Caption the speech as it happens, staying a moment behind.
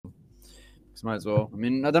So might as well. I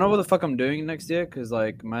mean, I don't know what the fuck I'm doing next year because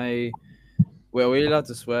like well, are we allowed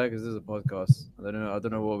to swear? Because this is a podcast. I don't know. I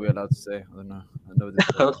don't know what we're allowed to say. I don't know. I know this.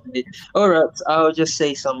 Okay. All right. I'll just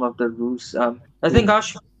say some of the rules. I Cool. think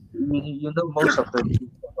Ash, you know most of the rules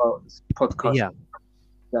about this podcast. Yeah.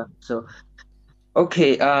 Yeah. So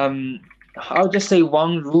okay. I'll just say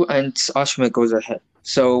one rule, and Ashmit goes ahead.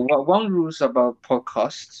 So one rules about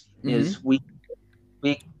podcasts is we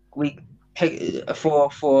we take for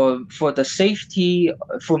the safety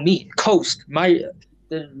for me host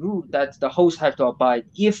the rule that the host have to abide.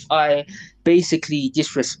 If I basically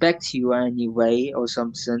disrespect you anyway or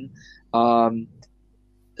something, um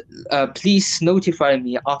please notify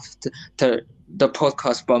me after the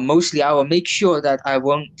podcast, but mostly I will make sure that I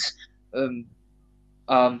won't um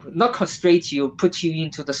not constrain you, put you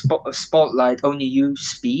into the spotlight, only you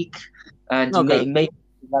speak, and Okay. make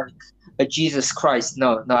like a Jesus Christ.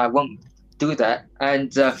 No, I won't do that.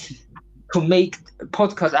 And to make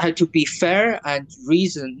podcast, I have to be fair and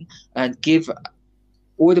reason and give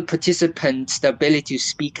all the participants the ability to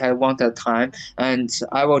speak at one time. And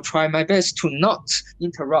I will try my best to not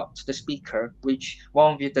interrupt the speaker, which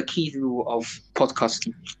one of the key rule of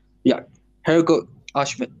podcasting. Yeah, here go,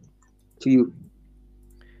 Ashmit, to you.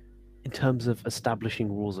 In terms of establishing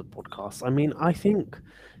rules of podcasts, I mean, I think,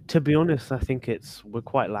 to be honest, I think we're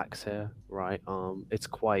quite lax here, right? It's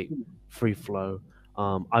quite free flow.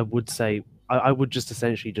 I would say I would just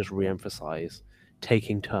essentially just re-emphasize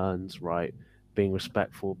taking turns, right? Being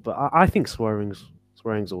respectful. But I think swearing's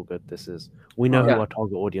all good. We know Alright. who our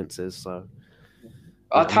target audience is, so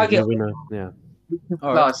Our yeah, target we know, yeah.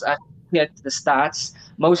 plus, I get the stats.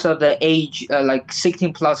 Most of the age, like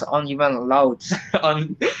 16 plus, aren't even allowed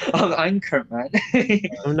on Anchor, man. I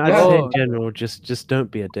mean, I'd say in general, just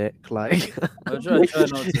don't be a dick. Like, I'll try not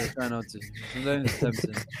to. Try not to. Sometimes it's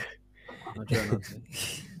tempting. I'll try not to.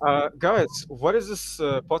 Guys, what is this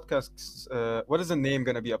podcast? What is the name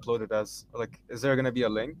gonna be uploaded as? Like, is there gonna be a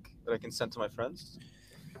link that I can send to my friends?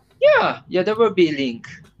 Yeah, there will be a link.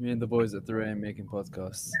 Me and the boys at 3 a.m. making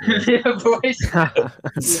podcasts. Yeah, boys.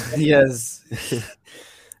 Yes.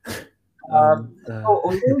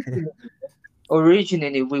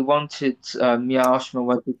 Originally, we wanted me and Ashman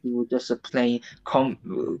wanted to do just a plain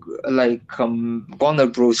Warner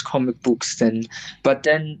Bros. Comic books then, but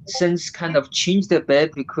then since kind of changed a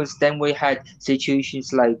bit because then we had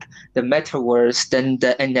situations like the metaverse, then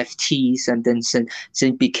the NFTs, and then since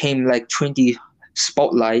it became like trendy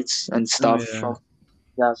spotlights and stuff.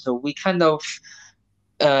 So we kind of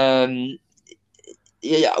I'm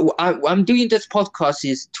doing this podcast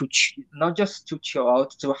is to not just to chill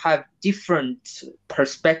out, to have different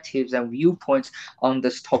perspectives and viewpoints on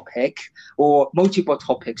this topic or multiple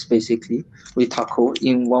topics. Basically, we tackle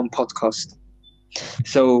in one podcast.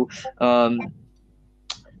 So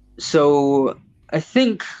I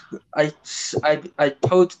think I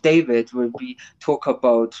told David we talk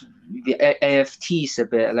about the NFTs a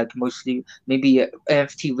bit, like mostly maybe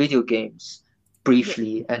NFT video games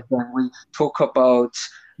briefly, and then we talk about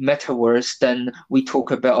metaverse. Then we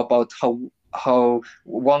talk about how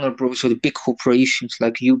Warner Bros. Or the big corporations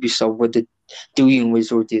like Ubisoft what they're doing with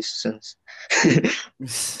all these things.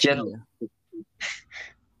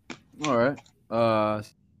 All right.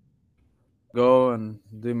 Go and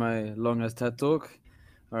do my longest TED talk.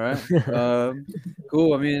 All right.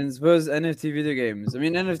 Cool. I mean, I suppose NFT video games. I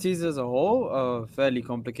mean, NFTs as a whole are fairly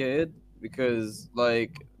complicated because,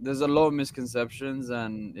 like, there's a lot of misconceptions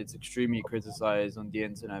and it's extremely criticized on the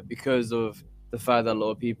internet because of the fact that a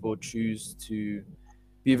lot of people choose to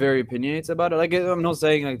be very opinionated about it. Like, I'm not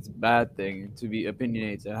saying like it's a bad thing to be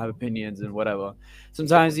opinionated and have opinions and whatever.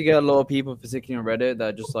 Sometimes you get a lot of people, particularly on Reddit,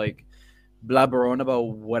 that just like blabber on about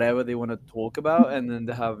whatever they want to talk about, and then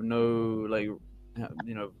they have no like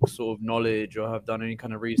sort of knowledge or have done any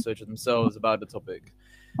kind of research themselves about the topic.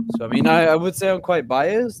 So I mean, I would say I'm quite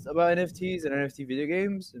biased about NFTs and NFT video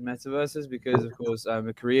games and metaverses because of course I'm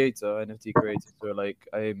a creator, NFT creator, so like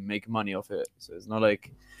I make money off it. So it's not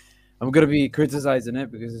like I'm gonna be criticizing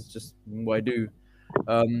it because it's just what I do.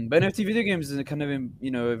 But NFT video games is a kind of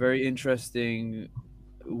a very interesting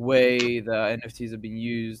way that NFTs have been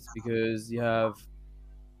used because you have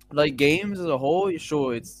like games as a whole.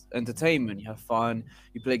 Sure, it's entertainment, you have fun,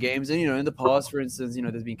 you play games, and in the past, for instance,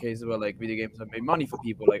 there's been cases where like video games have made money for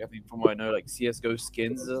people. Like I think from what I know, like CS:GO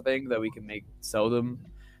skins is a thing that we can sell them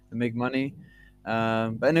and make money.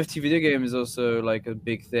 But NFT video game is also like a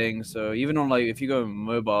big thing. So even on like if you go on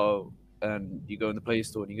mobile and you go in the Play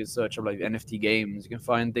Store and you can search up like NFT games, you can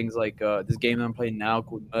find things like this game that I'm playing now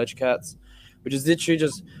called Merge Cats, which is literally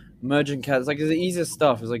just merging cats. Like it's the easiest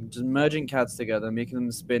stuff. It's like just merging cats together, making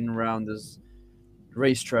them spin around this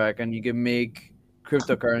racetrack, and you can make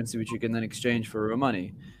cryptocurrency, which you can then exchange for real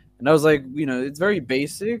money. And I was like, it's very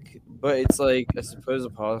basic, but it's like I suppose a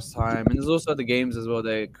pastime. And there's also the games as well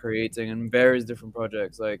they're creating and various different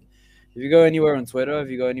projects. Like if you go anywhere on Twitter, if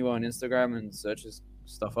you go anywhere on Instagram and search this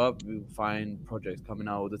stuff up, you'll find projects coming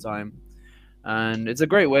out all the time. And it's a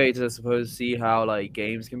great way to, I suppose, see how like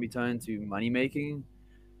games can be turned to money making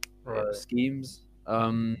Right. schemes.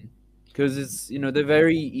 Because it's they're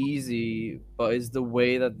very easy, but it's the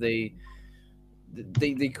way that the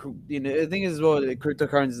thing is, well,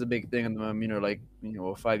 cryptocurrency is a big thing at the moment.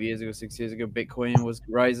 5 years ago, 6 years ago, Bitcoin was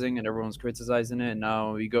rising and everyone's criticizing it. And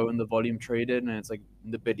now you go in the volume traded and it's like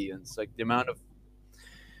in the billions. Like the amount of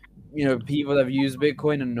people that have used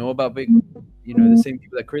Bitcoin and know about Bitcoin, the same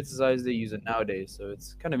people that criticize they use it nowadays. So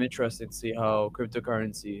it's kind of interesting to see how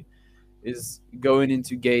cryptocurrency is going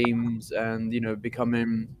into games and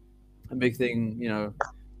becoming a big thing,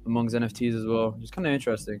 amongst NFTs as well. It's kind of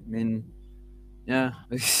interesting. I mean, yeah.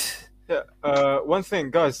 Yeah. One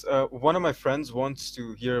thing, guys. One of my friends wants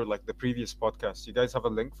to hear like the previous podcast. You guys have a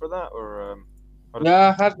link for that, or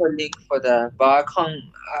Yeah, I have a link for that, but I can't.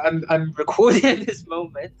 I'm recording at this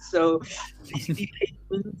moment, so please be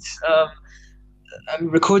patient. I'm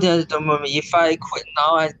recording at the moment. If I quit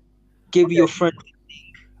now, I give your friend.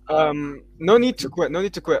 no need to quit. No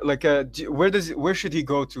need to quit. Like, where should he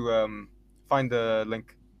go to find the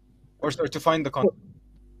link, or sorry, to find the content?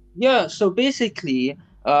 Yeah, so basically,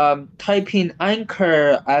 type in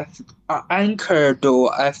anchor.fm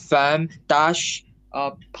dash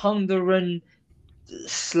pondering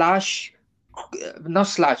slash not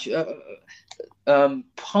slash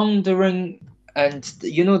pondering, and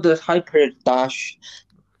the hyper dash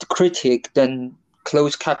critic, then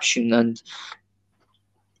closed caption, and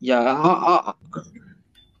yeah,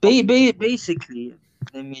 basically,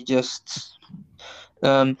 let me just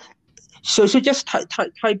so just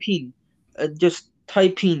type in,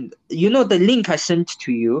 the link I sent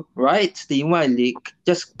to you, right? The invite link.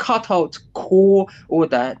 Just cut out core, all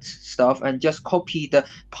that stuff, and just copy the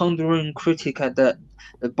pondering critic at the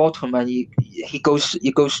bottom, and it goes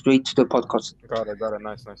straight to the podcast. Got it.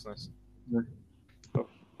 Nice.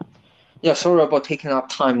 Yeah, sorry about taking up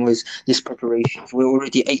time with this preparation. We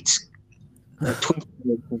already ate 20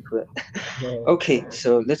 minutes into it. Okay,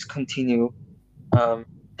 so let's continue.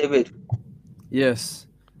 David. Yes.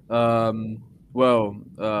 Well,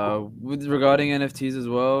 with regarding NFTs as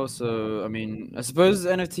well. So, I mean, I suppose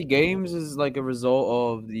NFT games is like a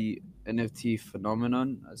result of the NFT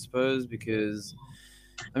phenomenon, I suppose, because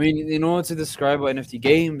I mean, in order to describe what NFT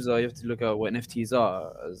games are, you have to look at what NFTs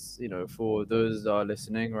are. As for those that are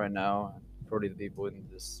listening right now, probably the people in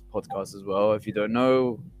this podcast as well. If you don't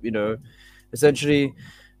know, essentially,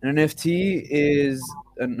 an NFT is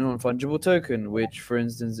a non-fungible token, which, for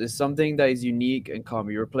instance, is something that is unique and can't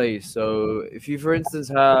be replaced. So, if you, for instance,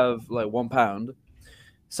 have like £1,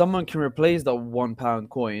 someone can replace that £1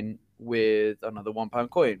 coin with another £1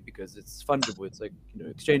 coin because it's fungible. It's like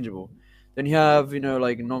exchangeable. Then you have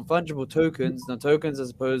like non-fungible tokens. Now, tokens, I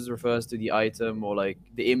suppose, refers to the item or like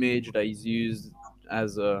the image that is used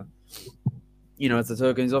as a as a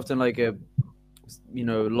token. It's often like a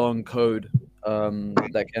long code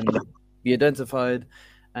that can be identified.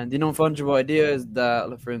 And the non-fungible idea is that,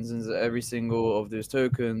 like, for instance, every single of those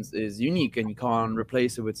tokens is unique and you can't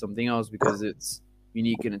replace it with something else because it's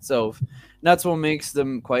unique in itself. And that's what makes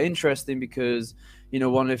them quite interesting because,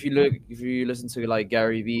 if you listen to like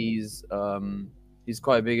Gary Vee's, he's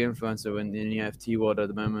quite a big influencer in the NFT world at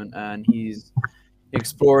the moment, and he's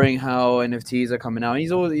exploring how NFTs are coming out.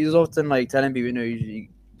 He's often like telling people,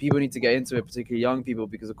 people need to get into it, particularly young people,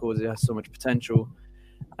 because of course it has so much potential.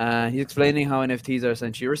 He's explaining how NFTs are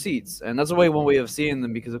essentially receipts, and that's one way of seeing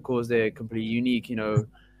them because, of course, they're completely unique.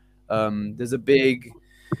 There's a big,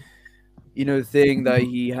 thing that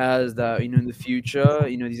he has that in the future,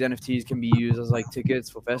 these NFTs can be used as like tickets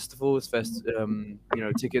for festivals,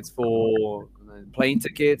 tickets for plane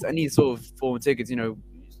tickets, any sort of form of tickets,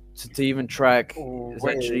 to even track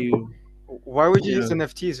essentially. Why would you use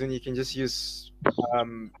NFTs when you can just use,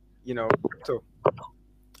 crypto?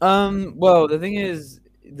 Well, the thing is,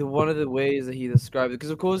 one of the ways that he described it,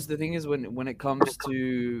 because of course the thing is when it comes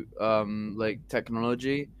to like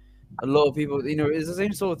technology, a lot of people, it's the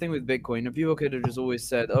same sort of thing with Bitcoin. People could have just always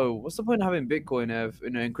said, "Oh, what's the point of having Bitcoin if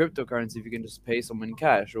in cryptocurrency if you can just pay someone in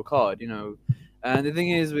cash or card?" And the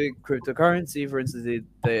thing is with cryptocurrency, for instance,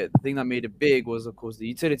 the thing that made it big was, of course, the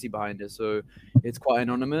utility behind it. So it's quite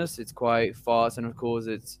anonymous, it's quite fast, and of course,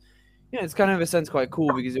 it's yeah, it's kind of in a sense quite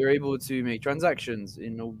cool because you're able to make transactions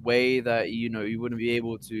in a way that you wouldn't be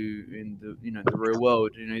able to in the the real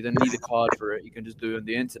world. You don't need a card for it. You can just do it on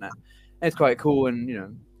the internet. And it's quite cool, and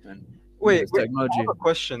Wait, it's wait. I technology. have a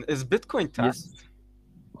question. Is Bitcoin Yes. taxed?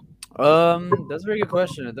 That's a very good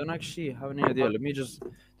question. I don't actually have any idea. Let me just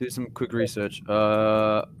do some quick research.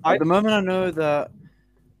 I- At the moment, I know that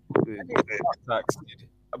It's not taxed, dude.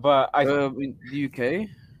 But in the UK,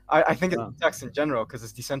 I think it's Oh. taxed in general because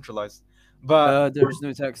it's decentralized. But there is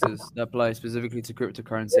no taxes that apply specifically to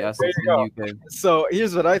cryptocurrency assets you in go. the UK. so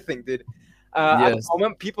here's what I think, dude. At the Yes.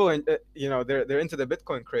 moment, people are, they're into the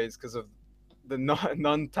Bitcoin craze because of the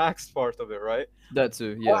non-taxed part of it, right? That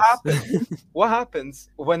too, What yes. What happens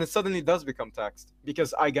when it suddenly does become taxed?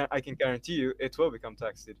 Because I can guarantee you it will become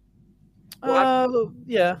taxed, dude.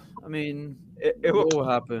 Yeah, I mean, It what will. will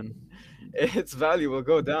happen? Its value will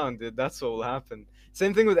go down, dude. That's what will happen.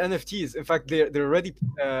 Same thing with NFTs. In fact, they're already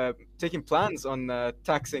taking plans on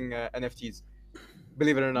taxing NFTs.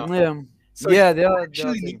 Believe it or not. Yeah, So yeah, you they are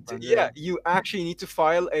actually taking need to, plans, yeah, you actually need to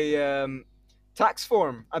file a tax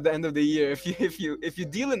form at the end of the year if you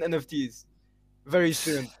deal in NFTs very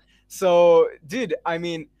soon. So, dude, I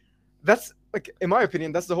mean, that's like, in my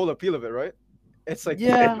opinion, that's the whole appeal of it, right? It's like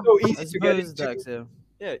Yeah, it's so I easy to get suppose into. tax, yeah.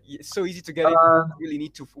 Yeah, it's so easy to get in. You don't really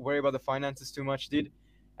need to worry about the finances too much, dude.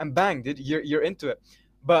 And bang, dude, you're into it.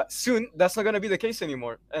 But soon, that's not gonna be the case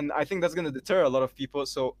anymore, and I think that's gonna deter a lot of people.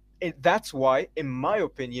 So that's why, in my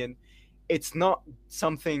opinion, it's not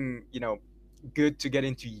something good to get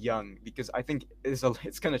into young, because I think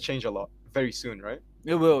it's gonna change a lot very soon, right?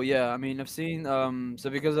 It will, yeah. I mean, I've seen so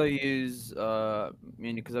because I use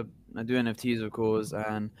because I do NFTs, of course,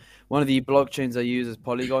 and one of the blockchains I use is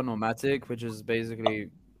Polygon or Matic, which is basically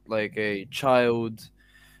like a child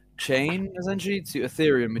chain essentially to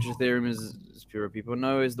Ethereum, which Ethereum is, as fewer people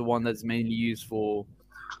know, is the one that's mainly used for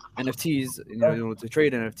NFTs, in order to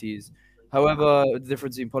trade NFTs. However, the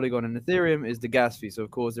difference between Polygon and Ethereum is the gas fee. So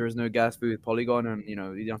of course there is no gas fee with Polygon, and you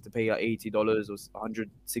don't have to pay like $80 or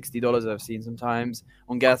 $160 I've seen sometimes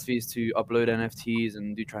on gas fees to upload NFTs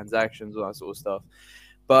and do transactions, all that sort of stuff.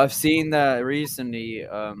 But I've seen that recently.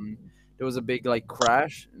 There was a big like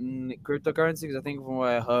crash in cryptocurrency because I think from what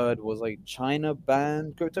I heard was like China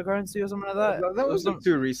banned cryptocurrency or something like that. That It was wasn't some-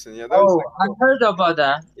 too recent. Yeah, that was like, I heard about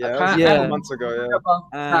that. yeah, that I was can't- a Yeah. couple months ago. heard Yeah.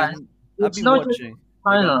 about that. and I've It's been not just watching.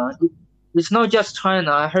 China. It's not just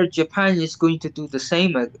China. I heard Japan is going to do the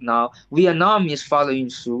same now. Vietnam is following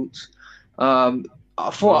suit.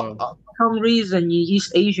 For Oh. some reason, in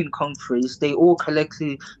East Asian countries, they all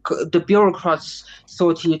collectively, the bureaucrats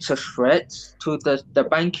thought it's a threat to the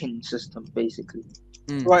banking system, basically.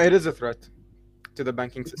 Well, it is a threat to the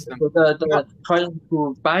banking system. So the trying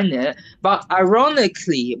to ban it. But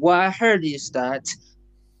ironically, what I heard is that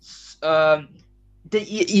the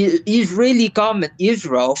Israeli government,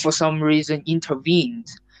 Israel, for some reason intervened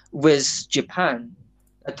with Japan.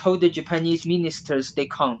 I told the Japanese ministers they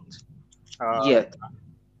can't yet.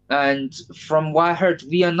 And from what I heard,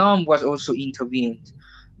 Vietnam was also intervened.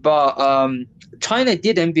 But China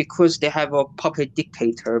didn't because they have a puppet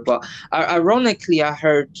dictator. But ironically, I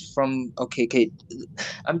heard from okay,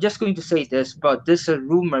 I'm just going to say this, but this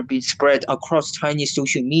rumor being spread across Chinese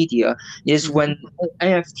social media is when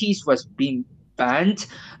NFTs was being banned,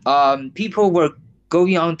 people were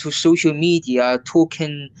going onto social media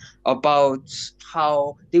talking about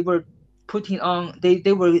how they were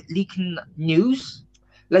they were leaking news,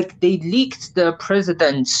 like they leaked the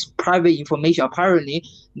president's private information. Apparently,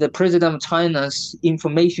 the president of China's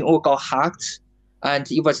information all got hacked, and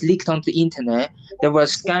it was leaked onto the internet. There were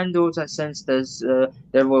scandals and since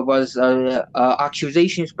there was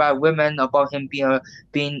accusations by women about him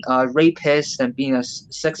being a rapist and being a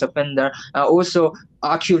sex offender. Also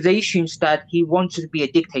accusations that he wanted to be a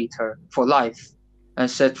dictator for life,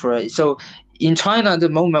 etc. So in China at the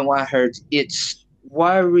moment, what I heard, it's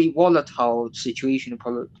very volatile situation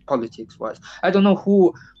politics wise. I don't know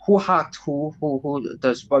who hacked who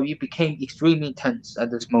does, but it became extremely tense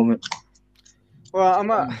at this moment. Well,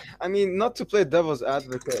 I mean, not to play devil's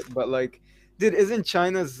advocate, but like, dude, isn't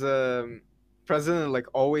China's president like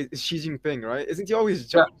always Xi Jinping, right? Isn't he always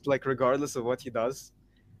judged like regardless of what he does?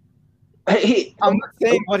 I'm not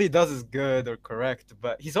saying what he does is good or correct,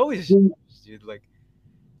 but he's always judged, dude. Like,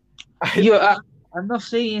 I'm not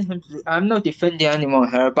saying him. I'm not defending anyone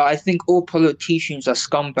here, but I think all politicians are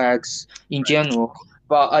scumbags in general.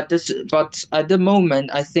 But at the moment,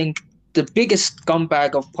 I think the biggest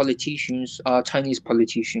scumbag of politicians are Chinese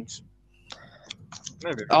politicians.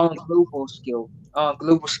 Maybe. on global scale.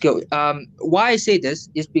 Global scale. Why I say this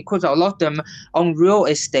is because a lot of them own real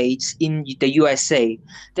estates in the USA.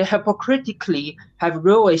 They hypocritically have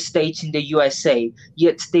real estates in the USA,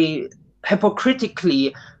 yet they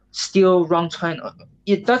hypocritically still run China.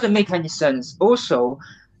 It doesn't make any sense. Also,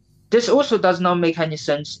 this also does not make any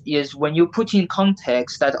sense is when you put in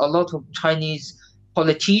context that a lot of Chinese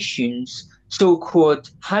politicians, so-called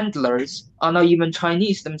handlers, are not even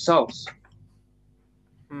Chinese themselves.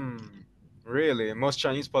 Really? Most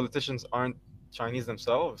Chinese politicians aren't Chinese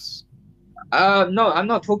themselves? No, I'm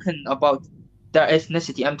not talking about their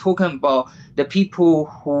ethnicity. I'm talking about the people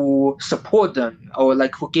who support them or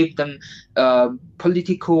like who give them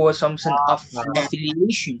political or something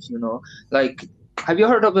affiliations. Like have you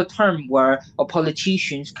heard of the term where a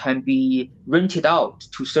politicians can be rented out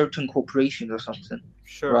to certain corporations or something?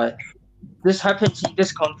 Sure. Right. This happens in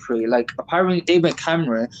this country. Like apparently David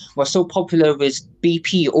Cameron was so popular with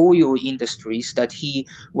BP oil industries that he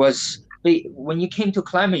was, when it came to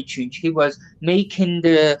climate change, he was making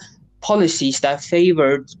the policies that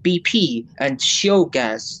favored BP and shale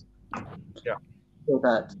gas. Yeah. So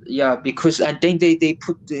that because and then they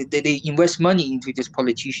invest money into these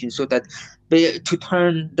politicians so that to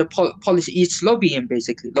turn the policy. It's lobbying,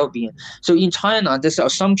 basically lobbying. So in China, there's an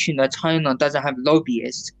assumption that China doesn't have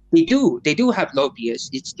lobbyists. They do have lobbyists.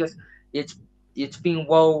 It's just it's been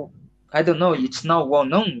I don't know, it's not well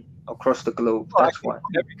known across the globe. Well, That's why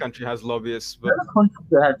every country has lobbyists, but every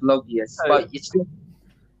country has lobbyists, but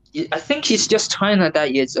I think it's just China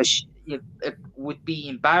that is it would be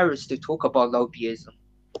embarrassed to talk about lobbyism.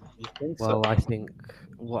 you think Well, so?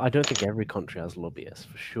 I don't think every country has lobbyists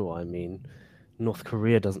for sure. I mean, North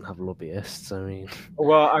Korea doesn't have lobbyists. I mean,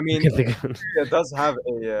 Well, I mean, you can think of- Korea does have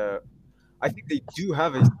a. I think they do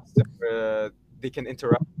have a system where they can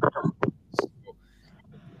interact. So,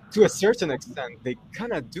 to a certain extent, they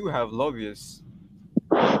kind of do have lobbyists.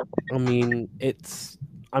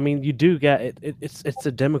 I mean, you do get it. It's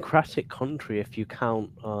a democratic country if you count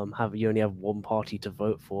you only have one party to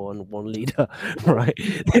vote for and one leader, right?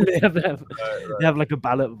 they have like a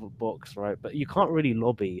ballot box, right? But you can't really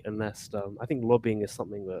lobby unless I think lobbying is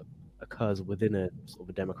something that occurs within a sort of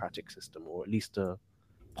a democratic system, or at least a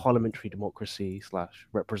parliamentary democracy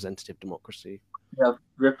 / representative democracy. Yeah,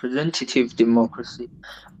 representative democracy.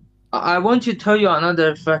 I want to tell you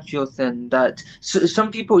another factual thing that some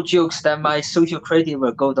people jokes that my social credit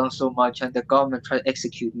will go down so much and the government try to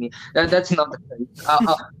execute me. That's not the case.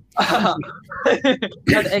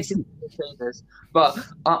 Try to execute this. But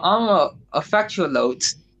on a factual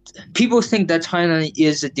note, people think that China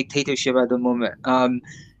is a dictatorship at the moment.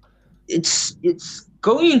 It's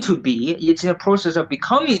going to be. It's in a process of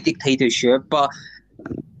becoming a dictatorship, but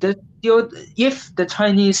if the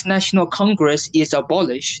Chinese National Congress is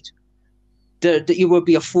abolished, it will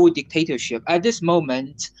be a full dictatorship. At this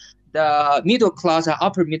moment, the middle class and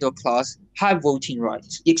upper middle class have voting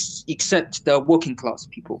rights, except the working class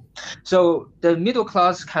people. So the middle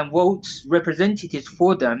class can vote representatives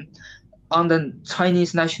for them on the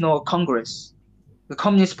Chinese National Congress. The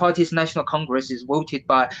Communist Party's National Congress is voted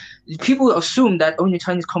by people. Assume that only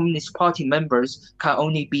Chinese Communist Party members can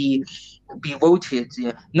only be voted.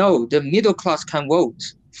 No, the middle class can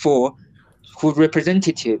vote for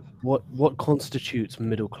representative. What constitutes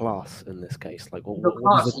middle class in this case? Like, what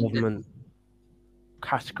does the government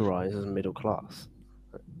categorize as middle class?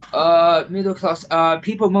 Middle class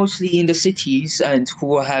people mostly in the cities and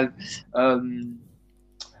who have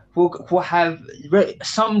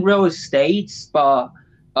some real estates, but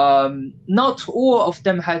not all of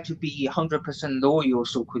them have to be 100% loyal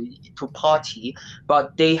to party,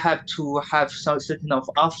 but they have to have some certain of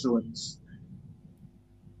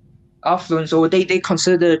affluence, or they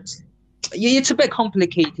considered. It's a bit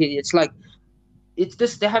complicated. It's like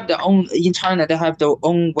they have their own in China. They have their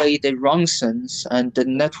own way they run things and the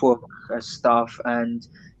network stuff, and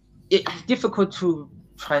it's difficult to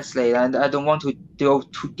translate. And I don't want to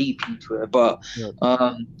delve too deep into it. But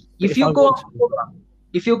if you go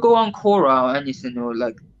on Quora or anything, or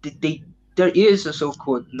like there is a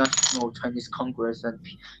so-called National Chinese Congress, and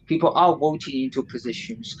people are voting into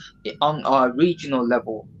positions on a regional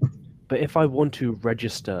level. But if I want to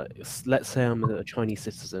register, let's say I'm a Chinese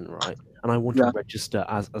citizen, right, and I want to register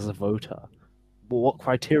as a voter, well, what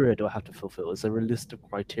criteria do I have to fulfill? Is there a list of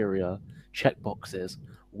criteria, checkboxes,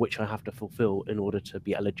 which I have to fulfill in order to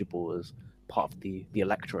be eligible as part of the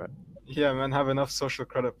electorate? Yeah, man, have enough social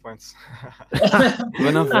credit points.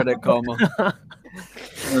 Enough Reddit karma.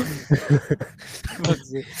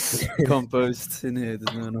 Compost in here.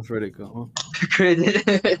 There's not enough Reddit karma. Credit.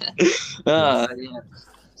 Yeah.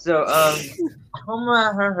 So, from what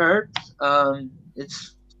I heard,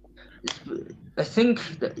 it's I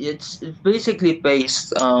think that it's basically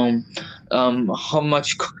based on how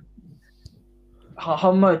much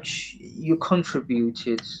how much you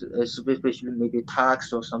contributed, especially maybe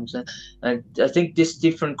tax or something. And I think there's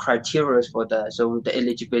different criteria for that. So the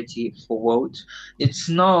eligibility for vote, it's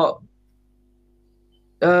not.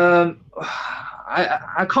 I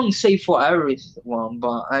can't say for everyone,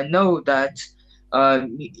 but I know that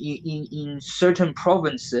in certain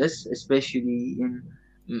provinces, especially in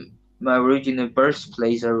my original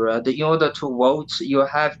birthplace area, that in order to vote, you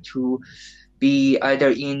have to be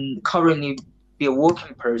either in currently be a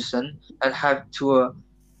working person and have to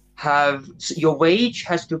have your wage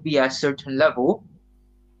has to be at a certain level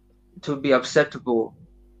to be acceptable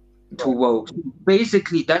to Right. vote.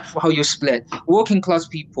 Basically, that's how you split. Working class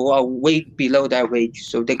people are way below that wage,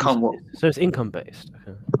 so they can't vote. So it's income based.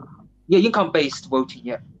 Okay. Yeah, income based voting.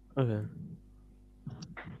 Yeah. Okay.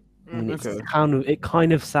 I mean, Mm, Okay. it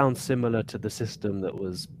kind of sounds similar to the system that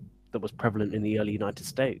was prevalent in the early United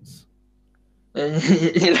States.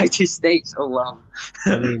 United States. Oh wow.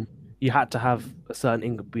 I mean, you had to have a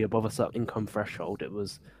certain be above a certain income threshold. It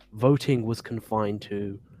was voting was confined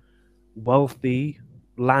to wealthy,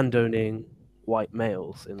 landowning white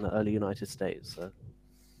males in the early United States. So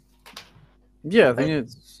Yeah, I think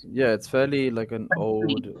it's fairly like an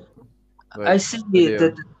old I like see video.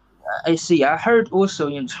 that. I see. I heard also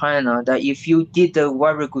in China that if you did a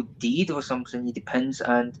very good deed or something, it depends,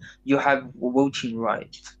 and you have voting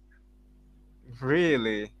rights.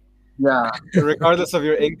 really? Yeah. Regardless of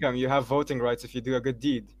your income, you have voting rights if you do a good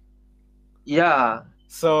deed. Yeah.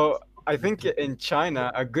 So I think in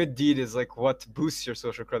China, a good deed is like what boosts your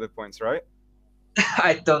social credit points, right?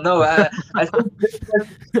 I don't know. I think the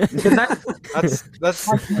That's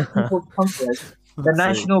People's Congress, the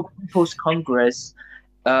National People's Congress,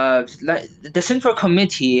 like the Central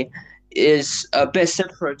Committee is a bit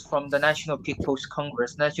separate from the National People's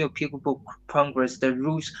Congress. National People's Congress, the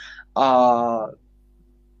rules are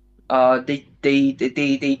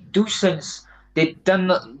they do things they're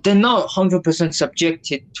not 100%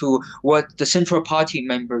 subjected to what the central party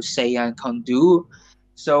members say and can do.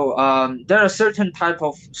 So there are certain types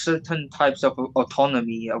of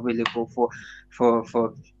autonomy available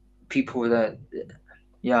for people that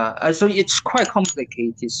yeah. So it's quite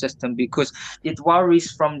complicated system because it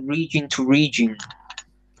varies from region to region.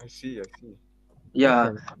 I see. Yeah.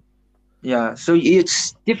 Okay. Yeah, so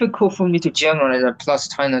it's difficult for me to generalize that. Plus,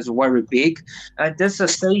 China is very big, and there's a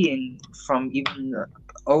saying from even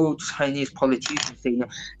old Chinese politicians saying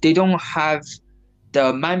they don't have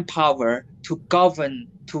the manpower to govern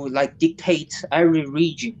to like dictate every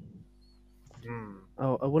region. Hmm.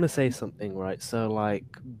 Oh, I want to say something, right? So, like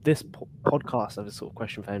this podcast, I have a sort of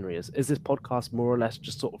question for Henry: is this podcast more or less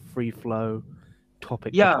just sort of free flow,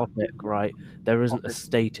 topic to Yeah, topic, right? There isn't a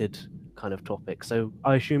stated kind of topic. So,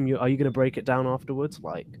 I assume you going to break it down afterwards,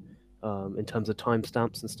 like in terms of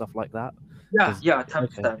timestamps and stuff like that? yeah, 'Cause- yeah.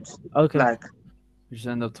 okay, Timestamps. okay. Like We just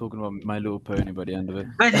end up talking about My Little Pony by the end of it.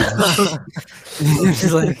 it's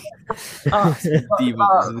It's like uh, deep,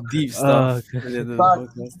 deep stuff at the end of the but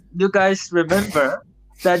podcast. you guys remember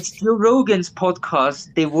that Joe Rogan's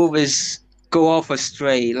podcast, they always go off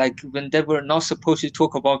astray. Like when they were not supposed to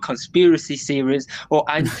talk about conspiracy theories or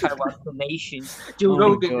anti-vaccinations, Joe Oh my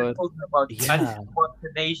Rogan is God. talking about Yeah.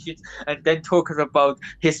 anti-vaccinations and then talking about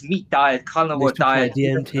his meat diet, carnivore They talk about diet.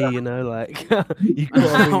 DMT, you know, like you gotta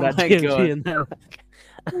bring Oh that my DMT God. in there.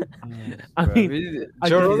 I Bro, mean, really, I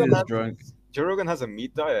Joe think Rogan is has- drunk. Joe Rogan has a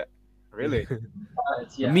meat diet. Really? A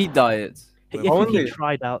Yeah. meat diet. I think he Only-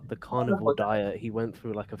 tried out the carnivore diet. He went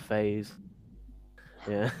through like a phase.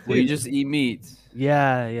 Yeah. Where you just eat meat.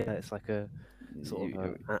 Yeah, it's like a sort You- of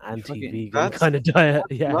you anti-vegan That's kind of diet.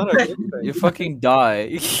 Yeah. Not a good thing. You fucking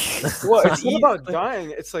die. Well, it's not Eat- about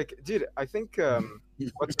dying. It's like, dude, I think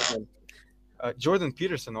what's his name? Jordan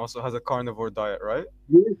Peterson also has a carnivore diet, right?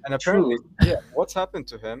 And apparently, yeah, what's happened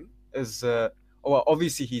to him is, well,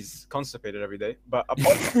 obviously he's constipated every day, but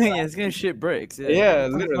apart from Yeah, it's gonna shit bricks. Yeah, Yeah,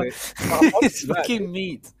 literally. it's that, fucking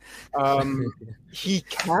meat. he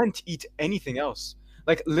can't eat anything else.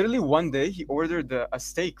 Like literally, one day he ordered a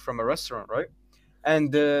steak from a restaurant, right?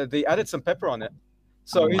 And they added some pepper on it.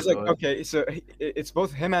 So Oh my he's like, God. okay, so it's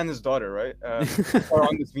both him and his daughter, right? Are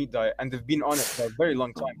on this meat diet, and they've been on it for a very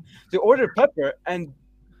long time. They ordered pepper, and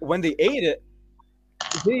when they ate it,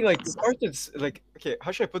 they like started like, okay,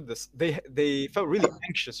 how should I put this? They felt really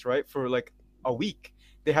anxious, right, for like a week.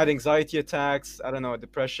 They had anxiety attacks. I don't know,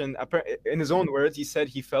 depression. In his own words, he said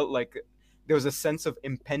he felt like there was a sense of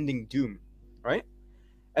impending doom, right?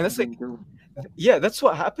 And that's like, yeah, that's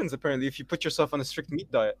what happens apparently if you put yourself on a strict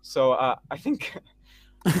meat diet. So I think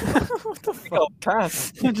What the I'll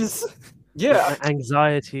pass. You just Yeah,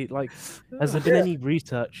 Anxiety, like, has there been any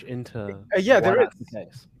research into yeah, why there that's is. the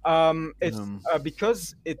case? It's Um,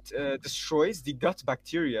 because it destroys the gut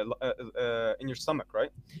bacteria in your stomach,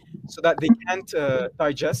 right? So that they can't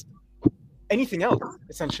digest anything else,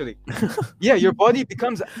 essentially. Yeah, your body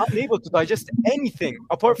becomes unable to digest anything Sake.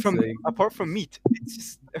 apart from meat. It's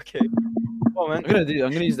just okay. Oh man. I'm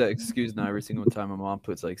gonna use that excuse now every single time my mom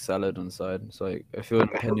puts like salad on the side. It's like I feel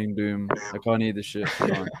impending doom. I can't eat this shit. I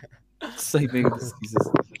can't. It's like making excuses.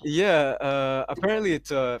 Yeah, apparently it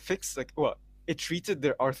fixed like what? It treated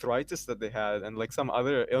their arthritis that they had and like some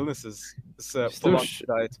other illnesses. This Still prolonged sh-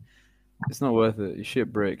 diet. It's not worth it. Your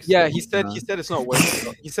shit breaks. Yeah, Like, he said it's not worth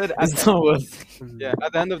it. He said at it's not worth it. yeah,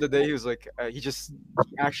 at the end of the day, he was like, he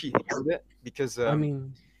actually hated it because I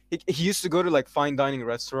mean, he used to go to like fine dining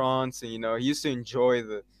restaurants and he used to enjoy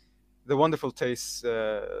the wonderful taste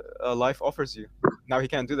life offers you. Now he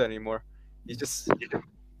can't do that anymore. He just yeah,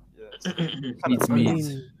 it's Eats I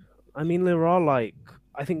meat. mean, there are like,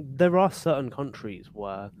 I think there are certain countries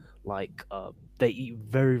where like they eat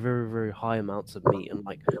very, very, very high amounts of meat, and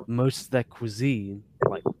like most of their cuisine,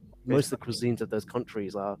 like most of the cuisines of those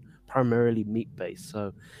countries are primarily meat based.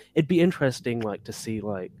 So it'd be interesting, like, to see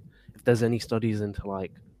like if there's any studies into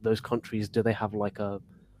like those countries. Do they have like a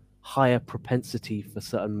higher propensity for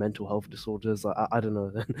certain mental health disorders? I don't know.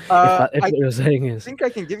 Then if I what you're saying is think I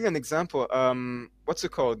can give you an example. What's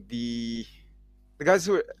it called? The guys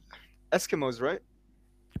who are Eskimos, right?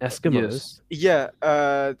 Eskimos. Yeah,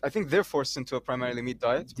 I think they're forced into a primarily meat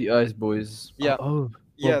diet. The Ice Boys. Yeah, Oh,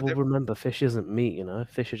 yeah, well, remember, fish isn't meat, you know?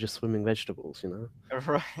 Fish are just swimming vegetables, you know?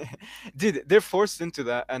 right. Dude, they're forced into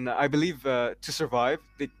that, and I believe to survive,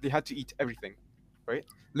 they had to eat everything, right?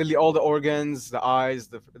 Literally all the organs, the eyes,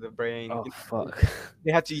 the brain. Oh, fuck.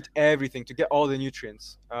 They had to eat everything to get all the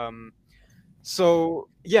nutrients. So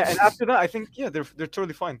yeah, and after that, I think yeah, they're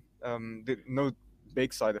totally fine. No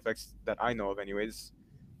big side effects that I know of, anyways.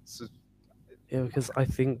 So Yeah, because I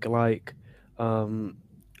think, like,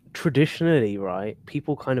 traditionally, right,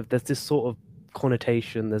 people kind of, there's this sort of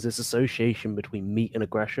connotation, there's this association between meat and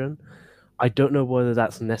aggression. I don't know whether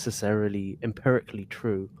that's necessarily empirically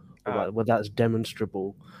true, or whether that's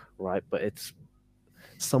demonstrable, right? But it's,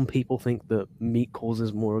 some people think that meat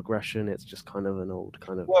causes more aggression. It's just kind of an old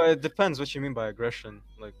kind of. well, it depends what you mean by aggression.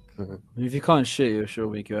 Like, If you can't shit, it'll sure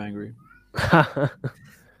make you angry.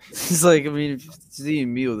 It's like, I mean, if you're just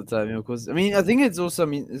eating meat all the time, of course. I mean, I think it's also, I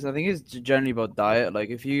think it's generally about diet. Like,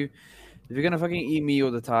 if you're gonna fucking eat meat all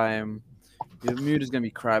the time, your mood is gonna be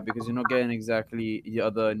crap because you're not getting exactly the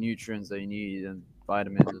other nutrients that you need and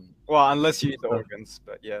vitamins. And well, unless you eat the organs,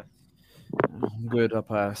 but yeah. I'm good, I'll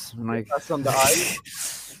pass. I'm like, That's on the eye.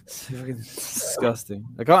 it's fucking disgusting.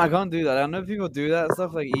 I can't do that. I know people do that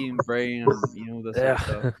stuff, like eating brain and all this Yeah.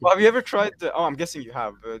 stuff. Well, have you ever tried? Oh, I'm guessing you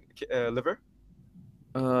have liver.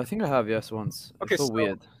 I think I have, yes, once. Okay, It felt so-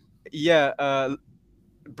 weird. Yeah,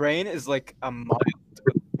 brain is like a mild.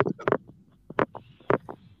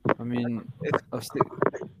 I mean, It's- I've stick-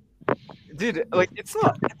 Dude, like it's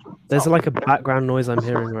not. There's like a background noise I'm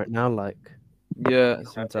hearing right now, like, yeah,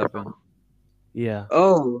 it's what's happened. yeah.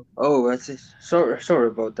 Oh, I see. Sorry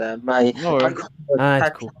about that. My No worries.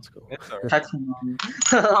 It's cool. It's cool. It's alright.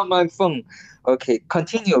 texting on my phone. Okay,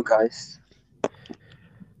 continue, guys.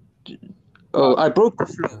 Oh, I broke the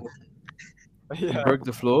flow. You Yeah. broke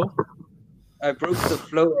the floor. I broke the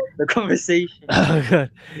flow of the conversation. Oh,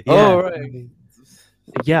 good. Oh, Yeah, right. I mean-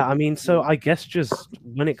 yeah, I mean, so I guess just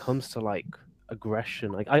when it comes to like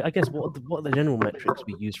aggression, like I guess what are the general metrics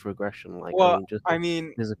we use for aggression? Like, Well, I mean, just I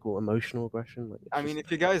mean, physical, emotional aggression. Like, it's I mean, just-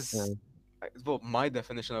 if you guys, yeah. well, my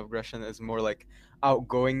definition of aggression is more like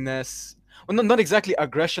outgoingness. Well, not exactly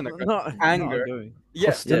aggression. Not Anger. going. Yeah,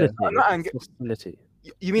 hostility. not anger. Hostility.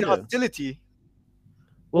 You mean Yeah. hostility?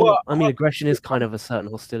 Well, Well, I mean, aggression is kind of a certain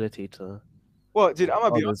hostility to Well, dude, I'm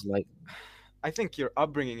gonna be honest. others. Like, I think your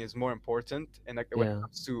upbringing is more important in like, when it Yeah.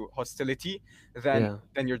 comes to hostility than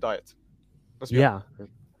yeah, your diet. Let's be honest. yeah,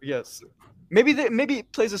 Yes. Maybe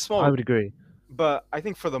it plays a small, I would agree. but I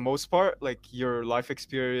think for the most part, like your life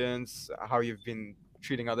experience, how you've been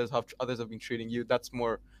treating others, how others have been treating you, that's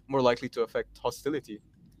more likely to affect hostility.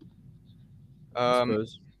 I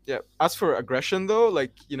suppose. Yeah. As for aggression, though,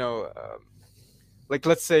 like like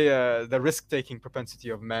let's say the risk-taking propensity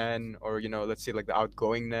of men, or let's say like the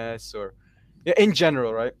outgoingness, or yeah, in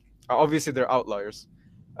general, right? Obviously, they're outliers.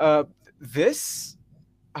 This,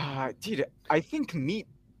 dude, I think meat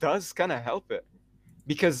does kind of help it,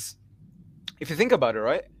 because if you think about it,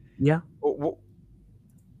 right? Yeah.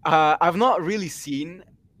 I've not really seen,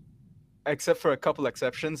 except for a couple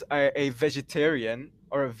exceptions, a vegetarian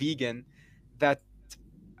or a vegan that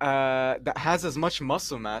that has as much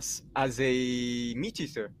muscle mass as a meat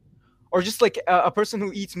eater, or just like a person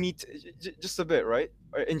who eats meat just a bit, right?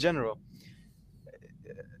 Or in general,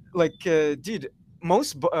 like dude,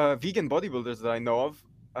 most vegan bodybuilders that I know of,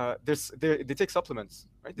 they take supplements,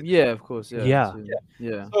 right? Yeah, of course. Yeah. Yeah.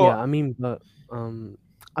 Yeah. So Yeah, I mean, but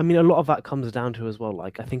I mean, a lot of that comes down to as well.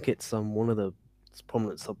 Like, I think it's one of the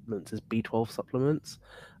prominent supplements is B12 supplements,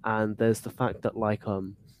 and there's the fact that like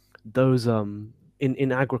those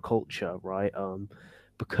in agriculture, right?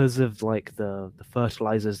 Because of like the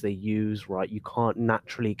fertilizers they use, right? You can't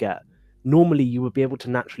naturally get. Normally, you would be able to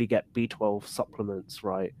naturally get B12 supplements,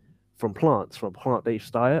 right, from plants, from a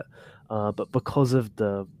plant-based diet, but because of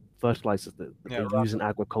the fertilizers that yeah, they use in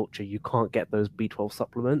agriculture, you can't get those B12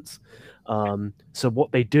 supplements. So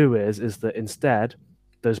what they do is that instead,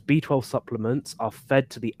 those B12 supplements are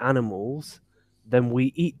fed to the animals. Then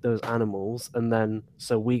we eat those animals, and then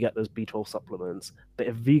so we get those B12 supplements. But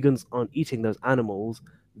if vegans aren't eating those animals,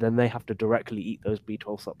 then they have to directly eat those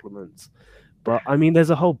B12 supplements. But I mean,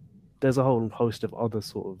 there's a whole host of other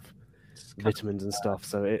sort of vitamins and stuff.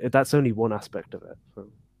 So that's only one aspect of it. So.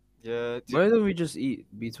 yeah, dude, Why don't we just eat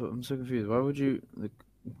B12? I'm so confused. Why would you like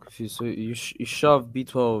confused? So you shove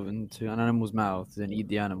B12 into an animal's mouth, then eat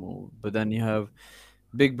the animal, but then you have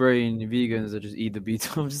big brain vegans that just eat the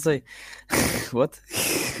B12. I'm just like, what?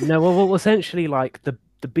 No, well, essentially, like the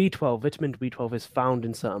B12, vitamin B12 is found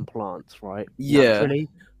in certain plants, right? Yeah. Naturally,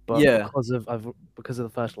 but Yeah. because of the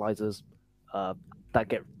fertilizers,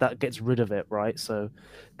 that gets rid of it, right? So,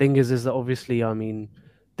 thing is that obviously, I mean,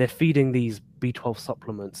 they're feeding these B12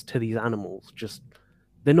 supplements to these animals. Just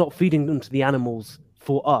they're not feeding them to the animals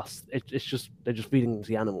for us. It's just they're just feeding them to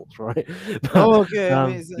the animals, right? But, Oh, okay. I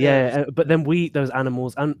mean, yeah, but then we eat those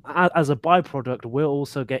animals, and as a byproduct, we're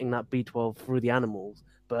also getting that B12 through the animals.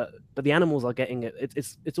 But the animals are getting it.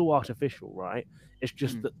 It's all artificial, right? It's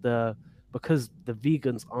just that because the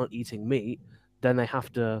vegans aren't eating meat, then they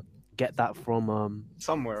have to get that from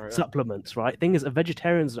somewhere. Yeah. supplements, right? Thing is,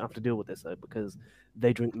 vegetarians don't have to deal with this though because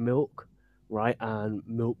they drink milk, right? And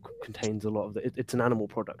milk contains a lot of it's an animal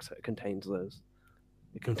product, so it contains those.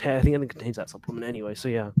 I think it contains that supplement anyway. So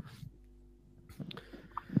yeah.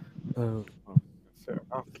 Fair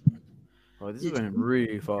enough. Oh, this is going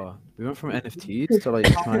really far. We went from NFTs to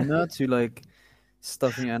like China to like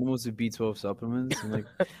stuffing animals with B12 supplements, and like,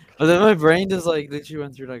 but then my brain just like literally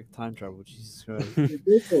went through like time travel. Jesus Christ.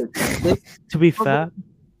 To be fair,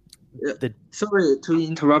 Sorry to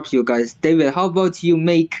interrupt you guys. David, how about you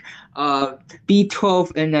make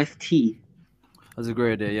B12 NFT? That's a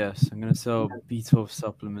great idea. Yes, I'm gonna sell B12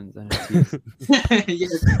 supplements NFTs.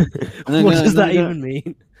 Yes. And then what gonna- does then that gonna- even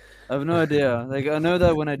mean? I have no idea. Like, I know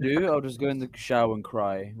that when I do, I'll just go in the shower and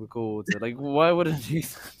cry with cold water. Like, why would I do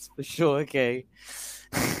that? For sure, okay.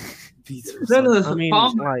 B12 No, no, I mean,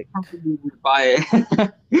 farm like, company would buy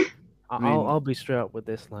it. I'll be straight up with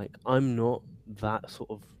this. Like, I'm not that sort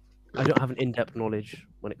of. I don't have an in-depth knowledge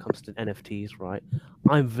when it comes to NFTs, right?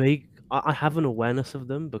 I'm vague. I have an awareness of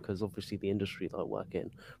them because obviously the industry that I work in,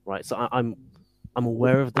 right? So I'm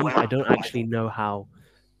aware of them, but I don't actually know how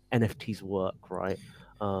NFTs work, right?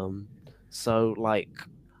 So like,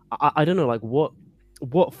 I don't know, like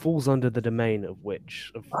what falls under the domain of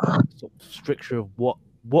which of sort of stricture of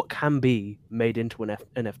what can be made into an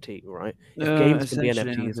NFT, right? If games can be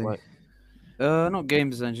essentially NFTs, anything. like Not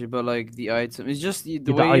games essentially, but like the item. It's just the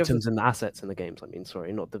the way you have to- items and the assets in the games. I mean,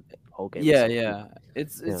 sorry, not the whole game. Yeah, itself. yeah.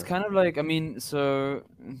 It's Yeah. kind of like, I mean, so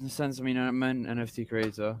in the sense, I mean, I'm an NFT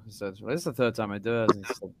creator. So this is the third time I do it. I need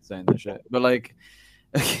to stop saying that shit. But like,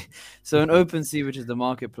 okay, so in OpenSea, which is the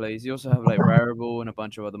marketplace, you also have like Rarible and a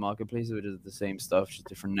bunch of other marketplaces, which is the same stuff, just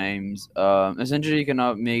different names. Essentially, you can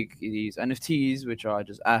now make these NFTs, which are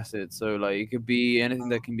just assets. So like, it could be anything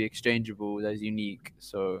that can be exchangeable that is unique.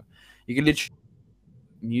 So you can literally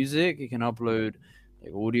music, you can upload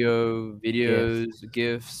like audio, videos,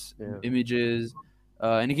 GIFs, Yeah. images,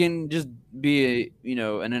 and it can just be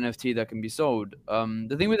an NFT that can be sold.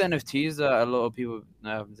 The thing with NFTs that a lot of people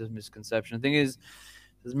have this misconception. The thing is,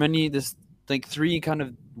 there's like three kind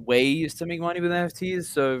of ways to make money with NFTs.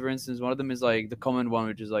 So for instance, one of them is like the common one,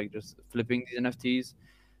 which is like just flipping these NFTs.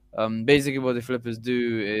 Basically what the flippers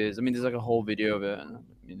do is, I mean, there's like a whole video of it, and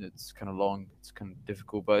I mean, it's kind of long, it's kind of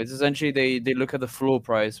difficult, but it's essentially they look at the floor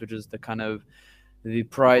price, which is the kind of the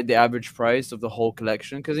average price of the whole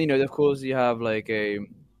collection, because of course you have like a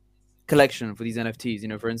collection for these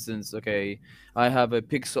NFTs. For instance, okay, I have a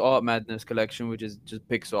Pixel Art Madness collection, which is just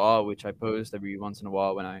pixel art, which I post every once in a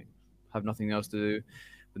while when I have nothing else to do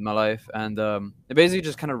with my life, and it basically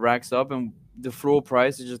just kind of racks up, and the floor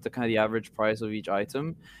price is just the kind of the average price of each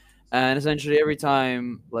item. And essentially every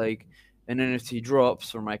time like an NFT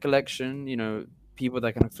drops from my collection, people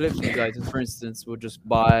that kind of flip these items, for instance, will just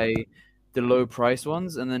buy the low price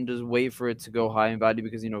ones and then just wait for it to go high in value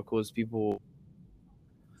because of course people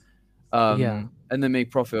Yeah. and then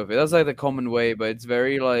make profit of it. That's like the common way, but it's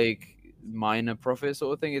very like minor profit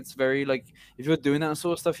sort of thing. It's very like if you're doing that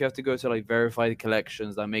sort of stuff, you have to go to like verified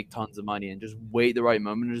collections that make tons of money and just wait the right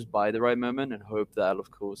moment and just buy the right moment and hope that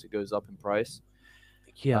of course it goes up in price.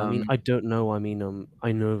 Yeah, I mean, Um, I don't know. I mean,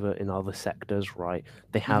 I know that in other sectors, right,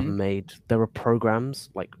 they have mhm. there are programs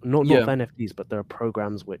like not Yeah, for NFTs, but there are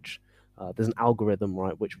programs which there's an algorithm,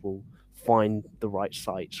 right, which will find the right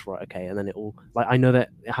sites, right, okay, and then it will like I know that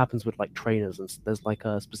it happens with like trainers and there's like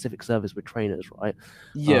a specific service with trainers, right?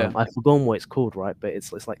 yeah, I've forgotten what it's called, right, but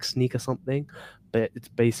it's like sneaker something, but it's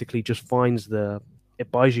basically just finds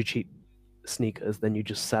it buys you cheap sneakers, then you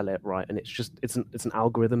just sell it, right? And it's an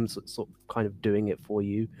algorithm sort of kind of doing it for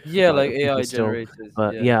you, yeah, right? like But people AI still, generated.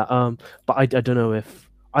 but Yeah, yeah, but I don't know if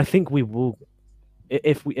I think we will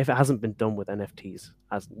if it hasn't been done with NFTs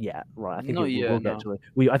as yet, right? I think not we yet, will get no. to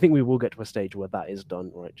it. I think we will get to a stage where that is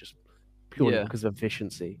done, right? Just purely Yeah. because of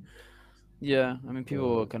efficiency. Yeah, I mean,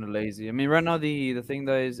 people are Uh, kind of lazy. I mean, right now the thing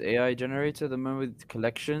that is AI generated at the moment with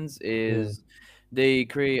collections yeah, is they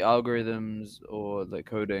create algorithms or like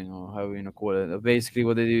coding or however you want to call it. Basically,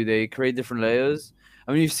 what they do, they create different layers.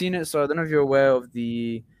 I mean, you've seen it, so I don't know if you're aware of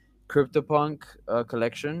the CryptoPunk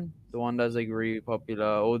collection, the one that's like really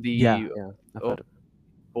popular, or yeah, the yeah. I've or heard of.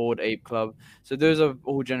 Bored Ape Club. So those are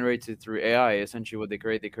all generated through AI. Essentially, what they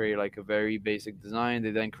create like a very basic design.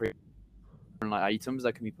 They then create like items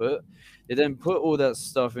that can be put. They then put all that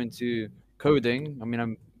stuff into coding. I mean,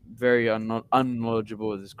 I'm very unknowledgeable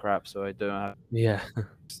with this crap, so I don't have. Yeah,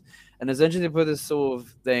 And essentially, they put this sort of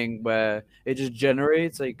thing where it just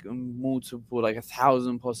generates like multiple, like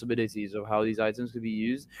 1,000 possibilities of how these items could be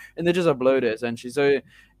used, and they just upload it essentially. So,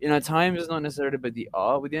 at times it's not necessarily about the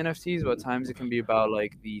art with the NFTs, but at times it can be about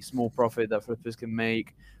like the small profit that flippers can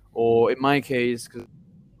make, or in my case, because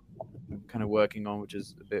I'm kind of working on, which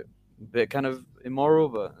is a bit kind of immoral,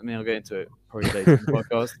 but I mean I'll get into it probably later in the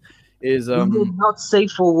podcast. Is You mean not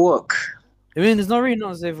safe for work? I mean it's not really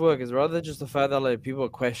not safe work. It's rather just the fact that like people are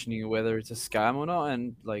questioning whether it's a scam or not,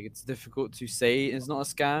 and like it's difficult to say it's not a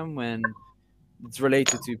scam when it's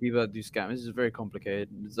related to people that do scams. This is very complicated.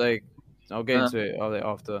 It's like I'll get Uh, into it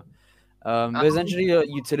after. uh, But essentially,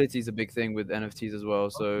 utility is a big thing with NFTs as well.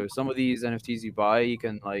 So some of these NFTs you buy, you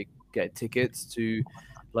can like get tickets to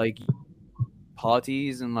like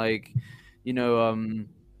parties and like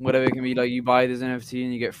whatever it can be. Like you buy this NFT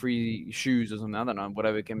and you get free shoes or something. I don't know,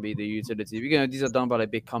 whatever it can be, the utility. These are done by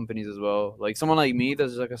like big companies as well. Like someone like me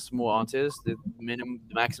that's like a small artist, the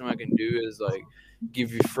maximum I can do is like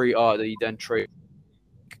give you free art that you then trade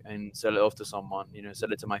and sell it off to someone,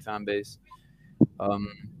 sell it to my fan base. um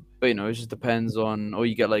but it just depends on, or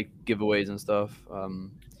you get like giveaways and stuff.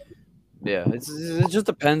 Yeah, it just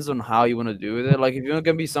depends on how you want to do with it. Like if you're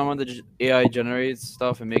gonna be someone that just AI generates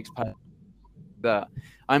stuff and makes that,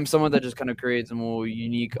 I'm someone that just kind of creates a more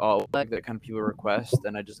unique artwork that kind of people request,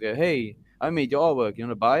 and I just go, hey, I made your artwork, you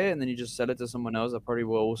want to buy it? And then you just sell it to someone else that probably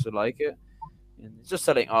will also like it, and it's just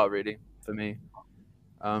selling art really for me.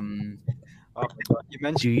 um Oh my God, you do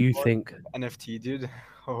mentioned you think? NFT, dude.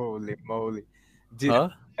 Holy moly, dude. huh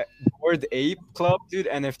uh, Bored Ape Club, dude.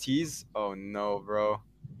 NFTs. Oh no, bro.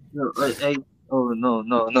 no, oh no,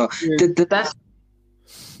 no, no. Dude,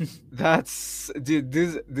 That's dude.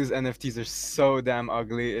 These NFTs are so damn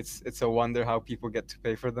ugly. It's a wonder how people get to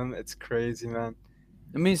pay for them. It's crazy, man.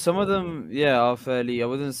 I mean, some of them, yeah, are fairly. I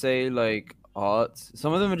wouldn't say like art.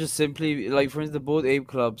 Some of them are just simply like, for instance, the Bored Ape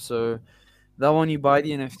Club. So that one, you buy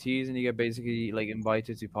the NFTs and you get basically like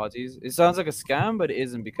invited to parties. It sounds like a scam, but it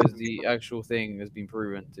isn't because the actual thing has been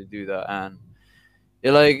proven to do that, and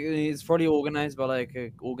it's probably organized by like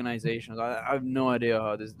a organization. I have no idea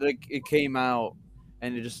how this like it came out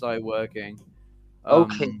and it just started working.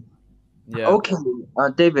 okay. Um, yeah, Okay,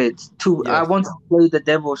 David, I yes, want to play the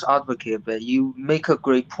devil's advocate, but you make a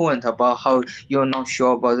great point about how you're not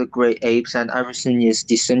sure about the great apes and everything is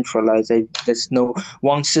decentralized. There's no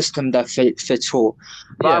one system that fits all.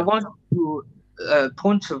 But I yeah, want to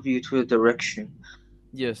point of view to a direction.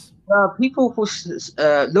 yes, People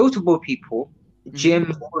notable people, mm-hmm.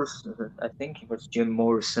 Jim Morrison, I think it was Jim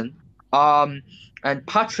Morrison, um, and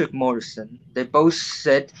Patrick Morrison, they both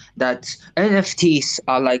said that NFTs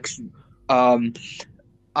um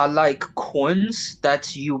are like coins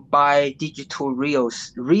that you buy digital real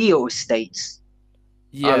estates.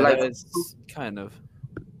 Yeah, Like that is kind of.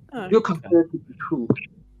 you Kind compare to the two.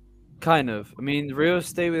 Kind of. I mean, real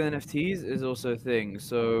estate with NFTs is also a thing.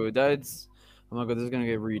 So that's, oh my god, this is gonna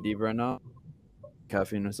get really deep right now.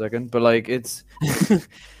 caffeine in a second, but like it's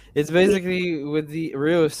it's basically with the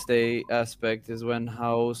real estate aspect is when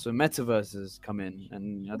how also metaverses come in,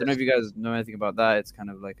 and I don't know if you guys know anything about that. It's kind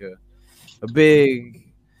of like a big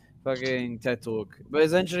fucking TED talk, but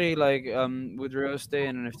essentially like with real estate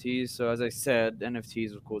and NFTs. So as I said,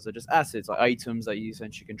 NFTs of course are just assets, like items that you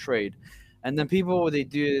essentially can trade, and then people what they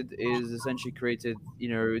did is essentially created,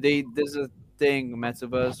 there's a thing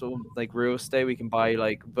metaverse or like real estate we can buy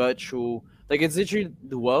like virtual, like it's literally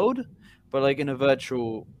the world but like in a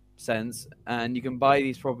virtual sense, and you can buy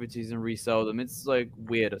these properties and resell them. It's like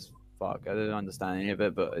weird as fuck. I don't understand any of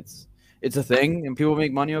it, but it's a thing and people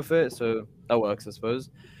make money off it, so that works, I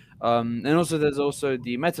suppose. And also there's also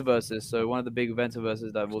the metaverses. So one of the big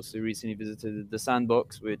metaverses that I've also recently visited, the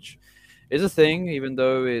Sandbox, which is a thing even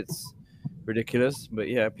though it's ridiculous, but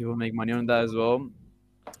yeah, people make money on that as well.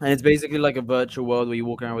 And it's basically like a virtual world where you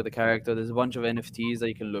walk around with a character. There's a bunch of NFTs that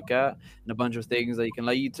you can look at and a bunch of things that you can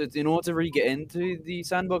in order to really get into the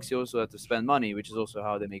Sandbox, you also have to spend money, which is also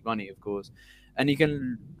how they make money, of course. And you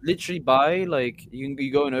can literally buy, like,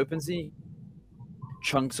 you go on OpenSea,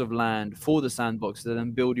 chunks of land for the Sandbox to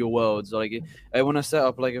then build your worlds. Like, I want to set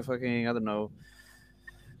up like a fucking, I don't know,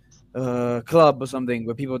 club or something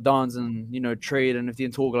where people dance and trade and if you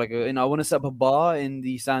talk like I want to set up a bar in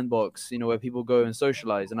the Sandbox, where people go and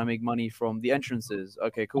socialize and I make money from the entrances.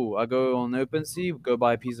 Okay, cool. I go on OpenSea, go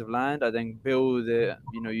buy a piece of land, I then build it,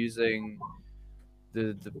 using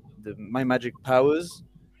the my magic powers,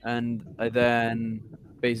 and I then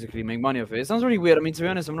basically make money off it. It sounds really weird. I mean, to be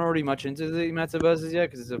honest, I'm not really much into the metaverses yet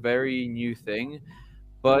because it's a very new thing.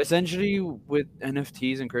 But essentially, with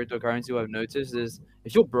NFTs and cryptocurrency, what I've noticed is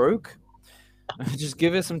if you're broke, just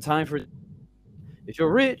give it some time for. If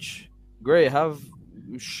you're rich, great,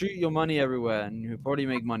 shoot your money everywhere, and you probably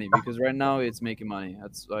make money because right now it's making money.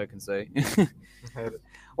 That's all I can say.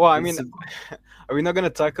 Well, I mean, It's are we not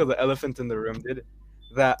gonna tackle the elephant in the room, dude?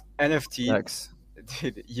 That NFT, Facts.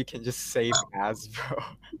 dude, you can just save ads, bro.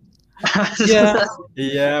 Yeah.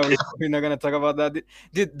 Yeah, we're not gonna talk about that,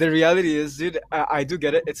 dude. The reality is, dude, I do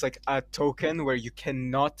get it. It's like a token where you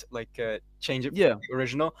cannot like change it Yeah. from the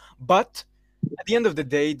original. But at the end of the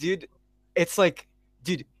day, dude, it's like,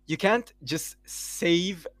 dude, you can't just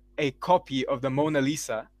save a copy of the Mona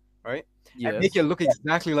Lisa, right? And make Yes. it look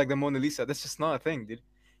exactly like the Mona Lisa. That's just not a thing, dude.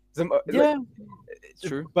 Like, Yeah. It's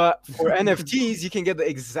true. but for NFTs, you can get the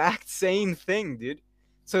exact same thing, dude.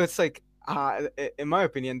 So it's like, in my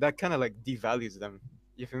opinion, that kind of like devalues them.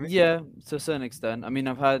 You feel me? Yeah, to a certain extent. I mean,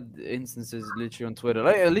 I've had instances literally on Twitter,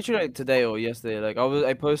 like literally like today or yesterday. Like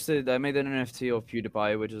I made an NFT of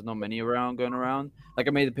PewDiePie, which is not many around going around. Like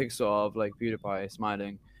I made a pixel of like PewDiePie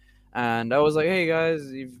smiling, and I was like, hey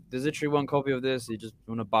guys, if there's literally one copy of this, you just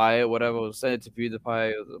want to buy it, whatever, or send it to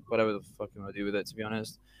PewDiePie, or whatever the fuck you want to do with it, to be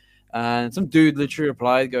honest. And some dude literally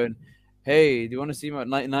replied, going, "Hey, do you want to see my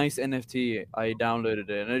nice NFT? I downloaded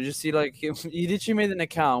it." And I just see like he literally made an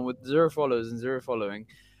account with 0 followers and 0 following,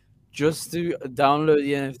 just to download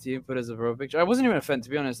the NFT and put it as a profile picture. I wasn't even a fan, to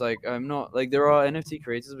be honest. Like I'm not like there are NFT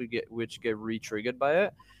creators which get re-triggered by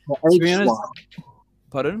it. The To be ape honest, one.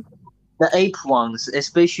 pardon? The ape ones,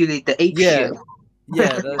 especially the ape Yeah. shit.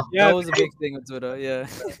 Yeah, that Yeah, was a big thing on Twitter. Yeah.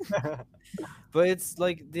 But it's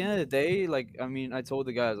like at the end of the day, like I mean, I told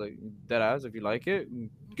the guys like dead ass, if you like it,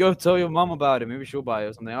 go tell your mom about it. Maybe she'll buy it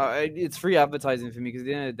or something. It's free advertising for me because at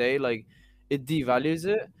the end of the day, like it devalues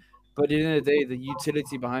it. But at the end of the day, the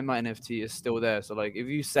utility behind my NFT is still there. So like if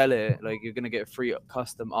you sell it, like you're gonna get free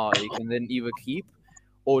custom art. You can then either keep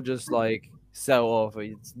or just like sell off.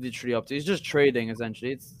 It's literally up to. It's just trading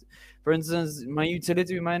essentially. It's, for instance, my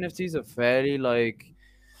utility with my NFTs are fairly like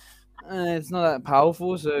it's not that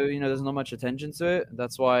powerful, so there's not much attention to it.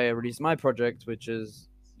 That's why I released my project, which is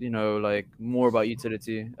like more about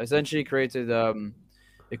utility. I essentially created a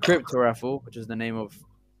crypto raffle, which is the name of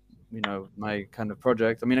my kind of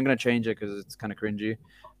project. I mean, I'm gonna change it because it's kind of cringy,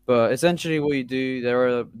 but essentially what you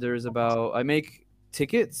do there's about I make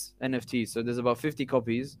tickets NFTs, so there's about 50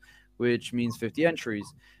 copies, which means 50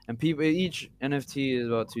 entries, and people each NFT is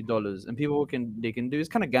about $2, and people can do it's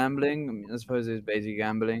kind of gambling. I mean, I suppose it's basically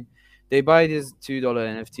gambling. They buy this $2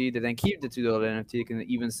 NFT, they then keep the $2 NFT, they can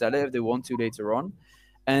even sell it if they want to later on.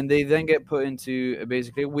 And they then get put into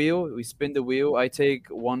basically a wheel. We spin the wheel. I take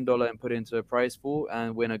 $1 and put it into a prize pool,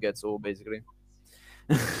 and winner gets all basically.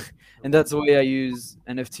 And that's the way I use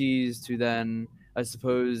NFTs to then, I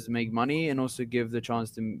suppose, make money and also give the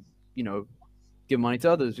chance to, give money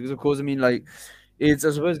to others. Because of course, I mean, like, it's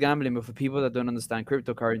I suppose gambling, but for people that don't understand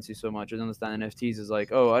cryptocurrency so much, don't understand NFTs, is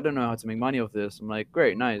like, oh, I don't know how to make money off this. I'm like,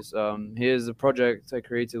 great, nice. Here's a project I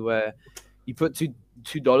created where you put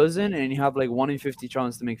 $2 in, and you have like 1 in 50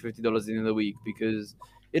 chance to make $50 at the end of the week, because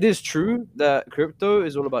it is true that crypto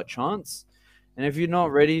is all about chance. And if you're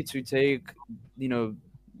not ready to take, you know,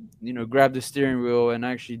 grab the steering wheel and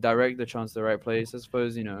actually direct the chance to the right place, I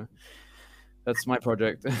suppose, that's my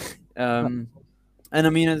project. um, and I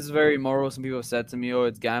mean, it's very moral. Some people have said to me, "Oh,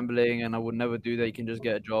 it's gambling," and I would never do that. You can just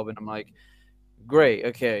get a job, and I'm like, great,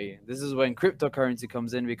 okay. This is when cryptocurrency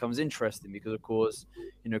comes in, becomes interesting, because of course,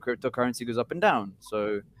 cryptocurrency goes up and down.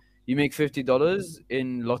 So you make $50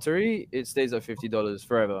 in lottery, it stays at $50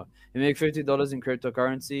 forever. You make $50 in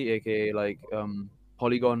cryptocurrency, aka like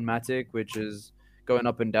Polygon Matic, which is going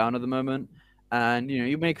up and down at the moment. And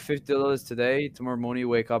you make $50 today, tomorrow morning you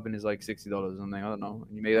wake up and it's like $60 or something. I don't know.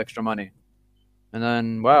 And you made extra money. And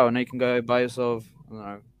then wow, and you can go buy yourself, I don't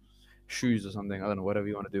know, shoes or something. I don't know, whatever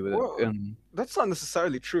you want to do with Well, it. that's not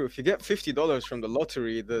necessarily true. If you get $50 from the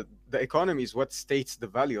lottery, the economy is what states the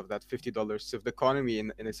value of that $50. So if the economy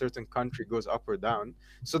in a certain country goes up or down,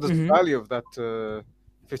 so does the value of that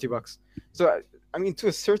 $50. So I mean, to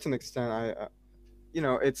a certain extent,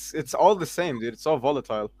 it's all the same, dude. It's all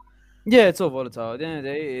volatile. Yeah, it's all volatile. At the end of the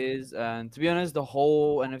day, it is. And to be honest, the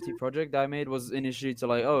whole NFT project that I made was initially to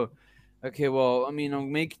like, oh, okay, well, I mean, I'll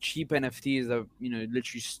make cheap NFTs that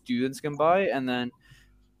literally students can buy, and then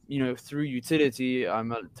through utility,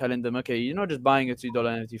 I'm telling them, okay, you're not just buying a $2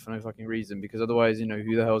 NFT for no fucking reason, because otherwise,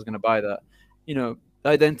 who the hell is gonna buy that?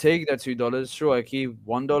 I then take that $2. Sure, I keep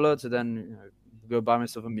 $1 to then go buy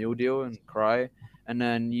myself a meal deal and cry, and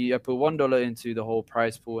then I put $1 into the whole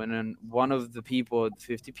prize pool, and then one of the people,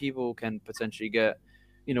 50 people, can potentially get,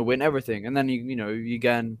 win everything, and then you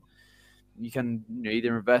can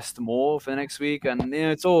either invest more for the next week, and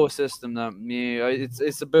it's all a system that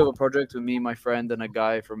it's a bit of a project with me, my friend, and a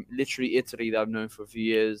guy from literally Italy that I've known for a few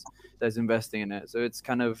years that's investing in it. So it's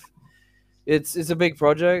kind of it's a big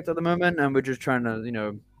project at the moment, and we're just trying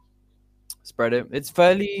to spread it. It's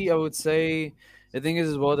fairly, I would say. The thing is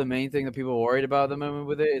as well, the main thing that people are worried about at the moment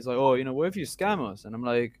with it is like, oh, what if you scam us? And I'm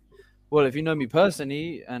like, well, if you know me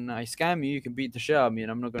personally and I scam you, you can beat the shit out of me,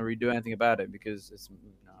 and I'm not going to redo anything about it, because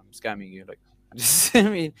I'm scamming you. Like, I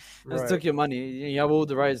mean, I just took your money. You have all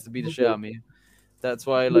the rights to beat the shit out of me. That's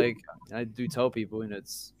why, like, I do tell people,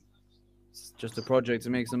 it's just a project to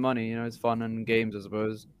make some money. It's fun and games, I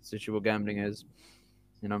suppose. It's literally what gambling is,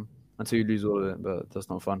 until you lose all of it, but that's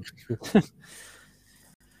not fun.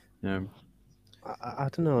 Yeah. I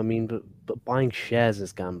don't know. I mean, but buying shares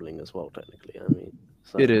is gambling as well, technically. I mean,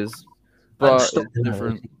 so, it is, but still- it's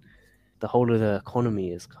different. The whole of the economy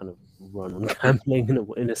is kind of run on gambling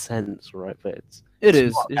in a sense, right? But It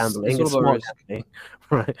is. smart gambling. It's all about risk. Gambling,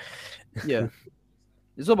 right? Yeah.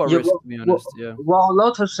 It's all about Yeah, risk, to be honest. Yeah. Well, a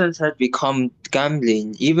lot of things have become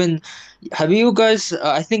gambling. Even, have you guys?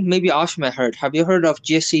 I think maybe Ashma heard. Have you heard of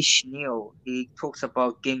Jesse Schneill? He talks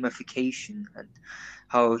about gamification and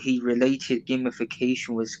how he related gamification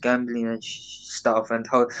with gambling and stuff, and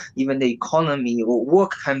how even the economy or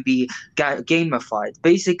work can be gamified.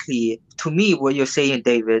 Basically, to me, what you're saying,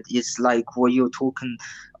 David, is like what you're talking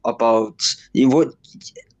about.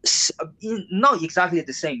 Not exactly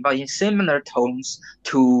the same, but in similar tones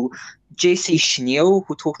to J.C. Schneill,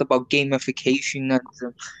 who talked about gamification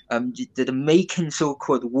and the making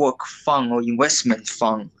so-called work fun or investment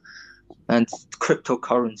fun and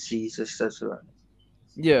cryptocurrencies, etc.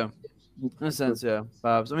 Yeah. In a sense, yeah.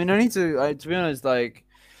 Perhaps. I mean, to be honest, like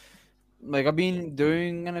I've been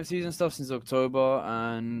doing NFTs and stuff since October,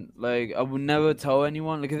 and like I would never tell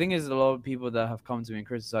anyone. Like the thing is, a lot of people that have come to me and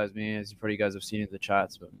criticized me, as you probably guys have seen in the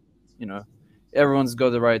chats, but everyone's got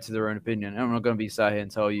the right to their own opinion. I'm not gonna be sat here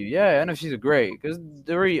and tell you, yeah, NFTs are great, because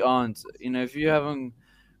they really aren't. If you haven't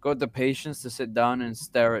got the patience to sit down and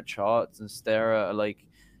stare at charts and stare at like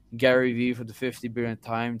Gary Vee for the 50 billionth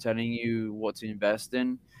time telling you what to invest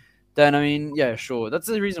in, then I mean, yeah, sure. That's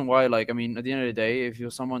the reason why, like, I mean, at the end of the day, if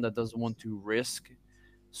you're someone that doesn't want to risk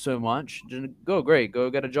so much, then go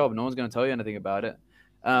get a job. No one's going to tell you anything about it.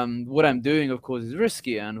 What I'm doing, of course, is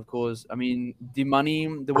risky. And of course, I mean, the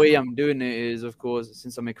way I'm doing it is, of course,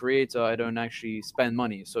 since I'm a creator, I don't actually spend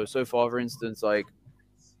money. So far, for instance, like,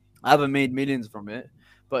 I haven't made millions from it,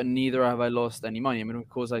 but neither have I lost any money. I mean, of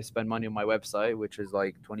course, I spend money on my website, which is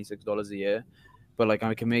like $26 a year. But like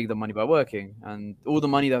I can make the money by working, and all the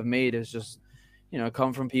money that I've made is just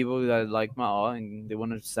come from people that like my art and they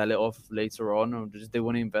want to sell it off later on, or just they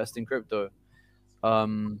want to invest in crypto.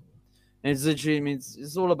 And it's literally, I mean,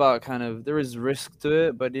 it's all about kind of, there is risk to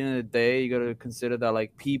it, but at the end of the day, you got to consider that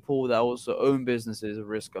like people that also own businesses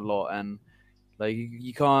risk a lot, and like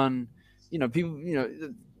you can't, people,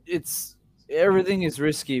 it's everything is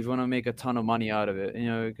risky if you want to make a ton of money out of it,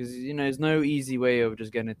 because there's no easy way of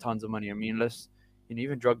just getting tons of money. I mean, unless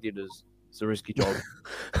even drug dealers, it's a risky job.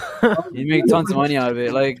 You make tons of money out of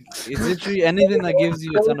it. Like, it's literally anything that gives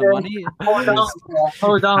you a ton of money. Hold on, is- man.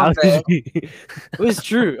 Hold on, How man. did he- Well, it's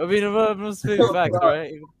true. I mean, I'm not speaking facts,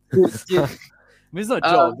 right? I mean, it's not a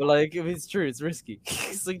job, but like, if it's true, it's risky.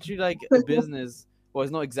 It's literally like a business. Well,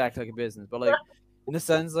 it's not exactly like a business, but like, in a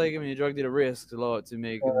sense, like, I mean, a drug dealer risks a lot to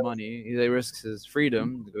make money. He risks his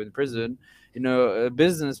freedom to go to prison. A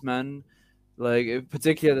businessman, like,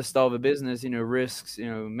 particularly at the start of a business, risks,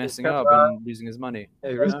 messing up and losing his money.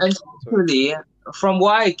 Hey, you know? And essentially, from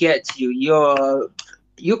what I get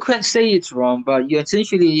you can say it's wrong, but you're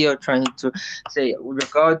trying to say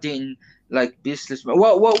regarding like business.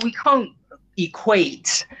 Well, we can't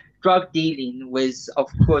equate drug dealing with, of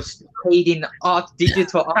course, trading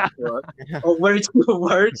digital artwork, or virtual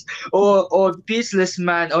words, or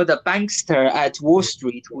businessman or the bankster at Wall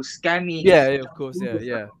Street who's scamming. Yeah, of course,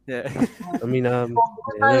 yeah. I mean, I-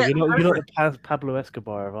 you're not the Pablo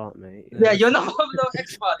Escobar of art, mate. Yeah, you're not Pablo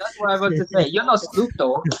Escobar. That's what I want to say. You're not Snoop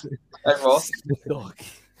Dogg as well. Snoop Dogg.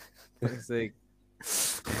 Fuck's sake.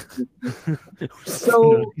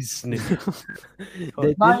 So- Snoop.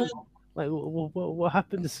 My- Like, what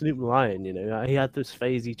happened to Snoop Lion? He had this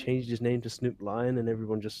phase. He changed his name to Snoop Lion, and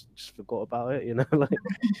everyone just forgot about it.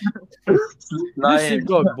 Like, Snoop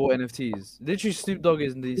Dogg bought NFTs. Literally, Snoop Dogg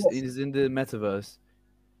is in the metaverse.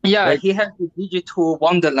 Yeah, Like- he has the digital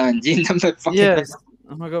wonderland in the fucking Yes.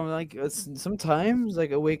 Oh my god! Like, sometimes,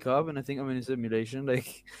 like, I wake up and I think I'm in a simulation.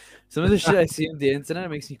 Like, some of the shit I see on the internet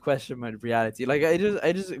makes me question my reality. Like, I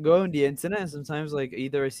just go on the internet and sometimes, like,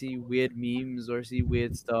 either I see weird memes or I see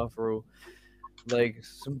weird stuff, or like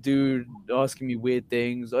some dude asking me weird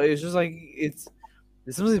things. Or it's just like it's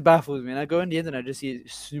something baffles me. And I go on the internet, I just see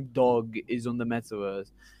Snoop Dogg is on the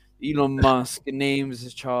metaverse. Elon Musk names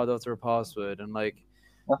his child after a password, and like.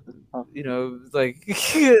 Like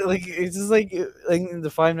like it's just like in the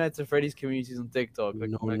Five Nights at Freddy's communities on TikTok.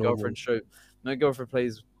 Like, my girlfriend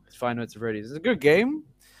plays Five Nights at Freddy's. It's a good game,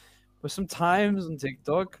 but sometimes on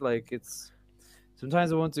TikTok, like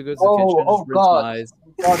sometimes I want to go to the kitchen and just rinse God. my eyes.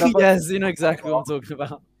 God, about, Yes, you know exactly what I'm talking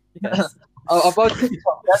about. Yes. about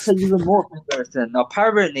TikTok, that's an even more bigger thing.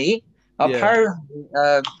 Apparently,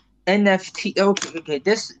 NFT. Okay,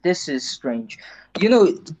 this is strange.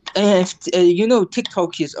 NFT.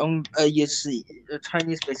 TikTok is a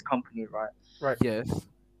Chinese-based company, right? Yes.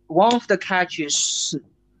 One of the catches,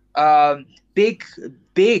 big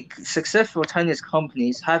successful Chinese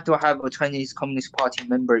companies have to have a Chinese Communist Party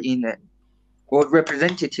member in it, or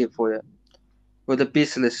representative for it, for the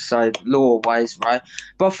business side, law-wise, right?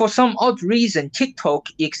 But for some odd reason, TikTok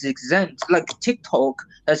is exempt. Like, TikTok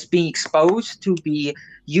has been exposed to be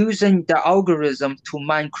using the algorithm to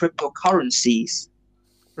mine cryptocurrencies.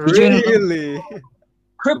 Really?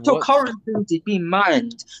 Cryptocurrencies is being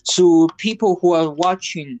mined, so people who are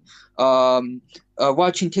watching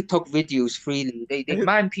TikTok videos freely, they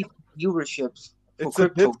mine people viewerships for It's a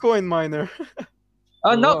crypto. Bitcoin miner.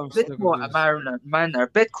 Oh, Not I'm still Bitcoin confused. miner.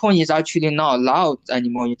 Bitcoin is actually not allowed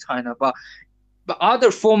anymore in China, but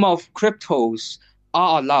other form of cryptos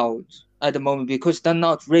are allowed at the moment because they're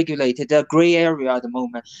not regulated. They're gray area at the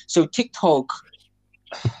moment. So TikTok,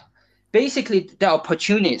 basically, they're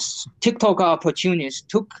opportunists. TikTok are opportunists,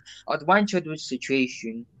 took advantage of the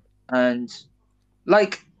situation, and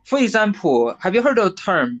like, for example, have you heard of the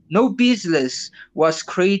term "no business was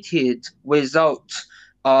created without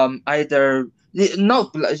either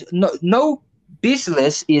no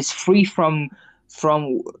business is free from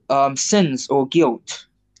sins or guilt,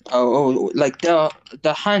 or like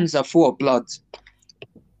the hands are full of blood."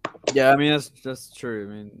 Yeah, I mean that's true.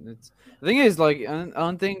 I mean, the thing is, like, I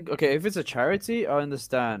don't think, okay, if it's a charity, I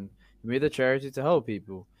understand. You made a charity to help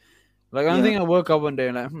people. Like, I don't Yeah. think I woke up one day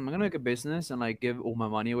and like, I'm gonna make a business and like give all my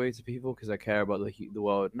money away to people because I care about the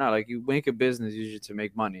world. No, like, you make a business usually to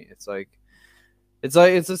make money. It's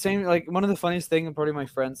the same. Like, one of the funniest thing probably my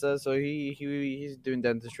friend says. So he's doing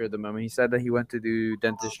dentistry at the moment. He said that he went to do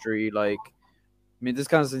dentistry. Like, I mean, this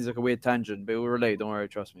kind of seems like a weird tangent, but it will relate. Don't worry,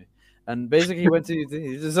 trust me. And basically, he went to.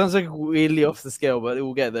 It sounds like weirdly off the scale, but it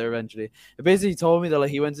will get there eventually. But basically, he told me that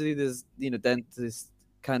like he went to do this, dentist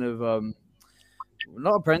kind of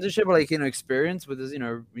not apprenticeship, but like, experience with this.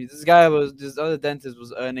 This other dentist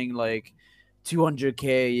was earning like 200K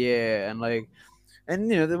a year, and like, and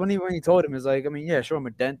when he told him, it's like, I mean, yeah, sure, I'm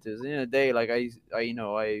a dentist. At the end of the day, like, I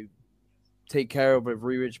take care of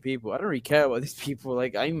very rich people. I don't really care about these people.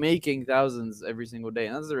 Like, I'm making thousands every single day,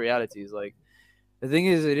 and that's the reality. Is like, the thing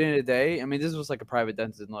is, at the end of the day, I mean, this was like a private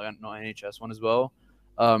dentist, not NHS one as well.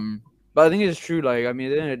 But I think it's true. Like, I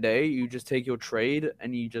mean, at the end of the day, you just take your trade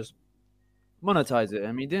and you just monetize it.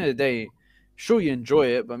 I mean, at the end of the day, sure you enjoy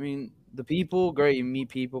it, but I mean, the people, great, you meet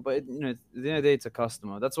people, but you know, at the end of the day, it's a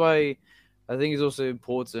customer. That's why I think it's also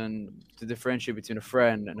important to differentiate between a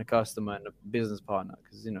friend and a customer and a business partner,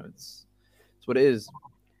 because you know it's what it is.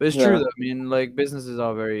 But it's true Yeah. that I mean, like businesses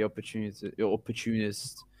are very opportunist.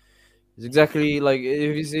 It's exactly like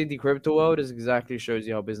if you see the crypto world, it exactly shows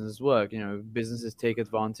you how businesses work. You know, businesses take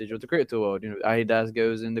advantage of the crypto world. You know, Adidas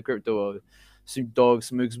goes in the crypto world. Snoop Dogg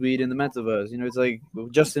smokes weed in the metaverse. You know, it's like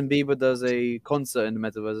Justin Bieber does a concert in the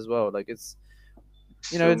metaverse as well. Like it's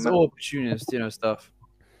So it's all opportunist, stuff.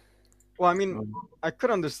 Well, I mean, Um, I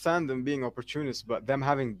could understand them being opportunists, but them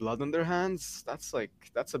having blood on their hands, that's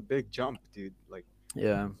a big jump, dude.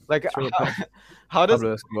 yeah, Like it's really how does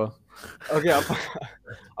Pablo Escobar. okay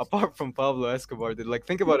apart from Pablo Escobar, dude, like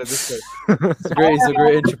think about it this way. He's a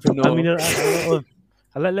great entrepreneur. I mean, a lot of.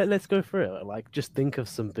 Let's go through it. Like, just think of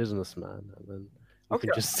some businessman, and then you Okay,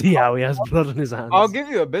 can just see how he has blood on his hands. I'll give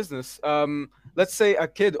you a business. Let's say a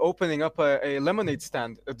kid opening up a lemonade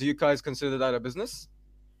stand. Do you guys consider that a business?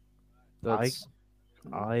 That's,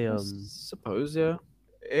 I suppose, yeah.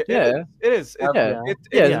 It Yeah. is. It is. It, Yeah. it, Yeah, it, it's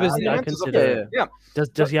yeah, a business. I fundamentals of consider it. it. Yeah.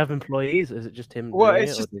 Does he have employees? Is it just him? Well, doing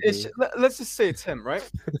it's it, just or does it's he- let's just say it's him, right?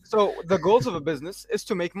 So the goals of a business is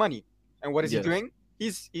to make money, and what is he Yes. doing?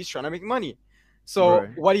 He's trying to make money. So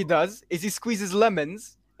Right. what he does is he squeezes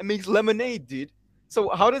lemons and makes lemonade, dude. So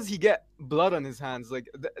how does he get blood on his hands? Like,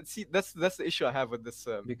 see, that's the issue I have with this.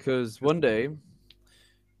 Because one day,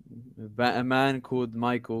 a man called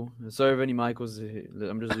Michael. Sorry if any Michaels.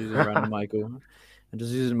 I'm just using a random Michael. I'm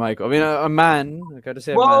just using Michael. I mean, a man. I gotta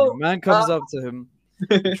say, a man. Well, A man comes up to him,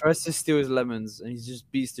 tries to steal his lemons, and he just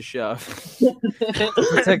beats the shit out of him.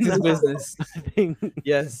 Protect his business. I think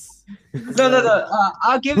Yes. No.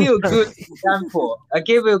 I'll give you a good example. I'll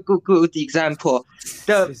give you a good example.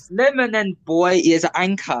 The lemonade boy is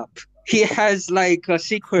Ankap. He has like a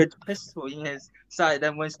secret pistol in his side,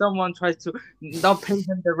 and when someone tries to not pay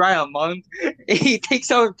him the right amount, he takes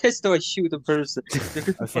out a pistol and shoot the person.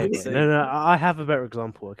 Okay, Insane. no, I have a better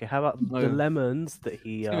example. Okay, how about No. the lemons that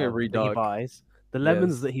he It's gonna be that he redark. buys? The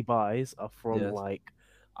lemons Yes. that he buys are from Yes. like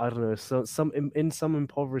I don't know, some in some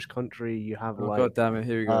impoverished country you have Oh like god damn it!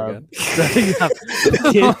 Here we go again. so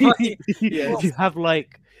you have Yes. you have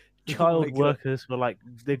like Oh child my God. workers who are like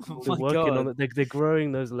they're my working on God. it. They're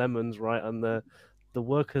growing those lemons, right? And the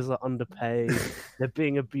workers are underpaid. They're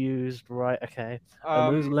being abused, right? Okay.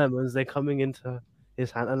 And those Um, lemons, they're coming into his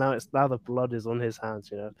hand, and now the blood is on his hands.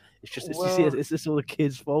 You know, it's just Well- it's just all the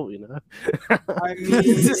kid's fault. You know. I It's mean,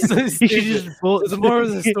 just so You should stupid. just bought. So the moral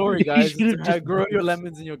of the story, you guys, should've is to just- grow your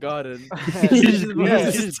lemons in your garden. You should just, you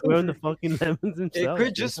Yeah. should just grown the fucking lemons it himself.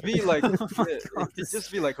 could just be like Oh my it God, could just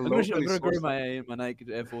be like I'm gonna locally grow sourced. my Nike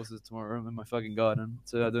Air Forces tomorrow in my fucking garden,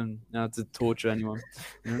 so I don't have to torture anyone.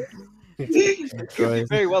 You know? It could be Christ.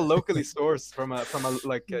 very well locally sourced from a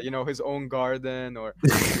like his own garden, or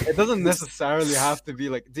it doesn't necessarily have to be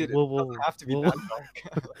like, dude, it Well, doesn't have to be well, that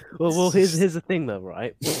dark. Well, here's the thing though,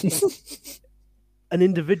 right? An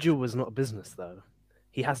individual is not a business though.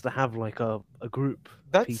 He has to have like a group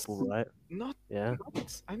of That's people, right? not. Yeah.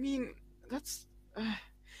 I mean, that's.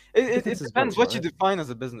 It Business is depends both, what you right? define as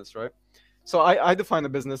a business, right? So I define a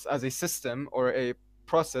business as a system or a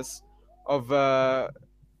process of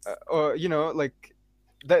or like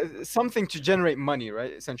something to generate money,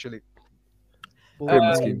 right? Essentially.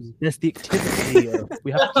 Pyramid schemes. There's the activity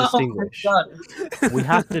we have to Oh my distinguish. God. We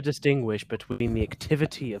have to distinguish between the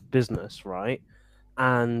activity of business, right,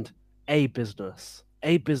 and a business.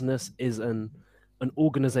 A business is an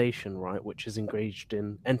organization, right, which is engaged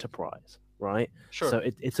in enterprise, right? Sure. So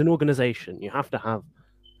it's an organization. You have to have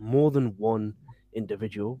more than one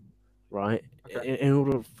individual, right, Okay. in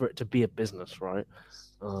order for it to be a business, right?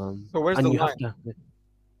 So where's and the you line? have to.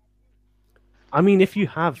 I mean, if you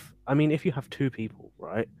have two people,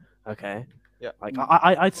 right? Okay. Yeah. Like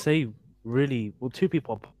I'd say really well, two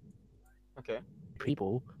people are Okay.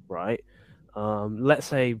 people, right? Let's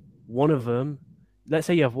say one of them. Let's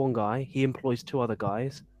say you have one guy. He employs two other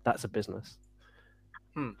guys. That's a business.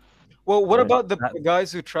 Well, what Right, about the that-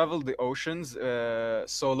 guys who travel the oceans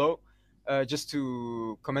solo, just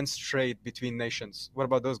to commence trade between nations? What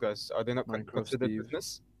about those guys? Are they not Minecraft considered Steve.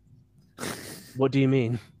 business? What do you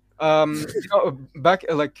mean? Back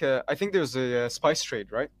I think there was a spice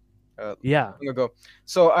trade, right? Yeah. Long ago.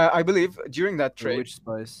 So I believe during that trade, Which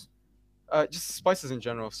spice? just spices in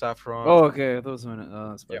general, saffron. Oh, okay. I thought it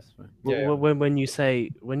was spice. Right. Yeah, yeah.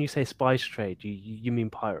 When you say spice trade, you mean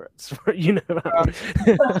pirates, you know?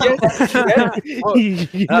 yes, yes. Oh,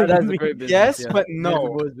 You know what I That's a mean? great business. Yes, yeah. but Maybe the no.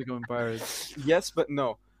 boys becoming pirates. Yes, but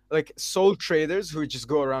no. like sole traders who just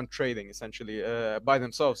go around trading essentially by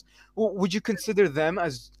themselves. Would you consider them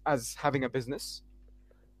as having a business?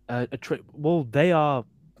 Well, they are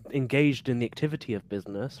engaged in the activity of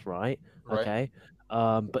business, right? Right. Okay,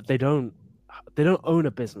 but they don't own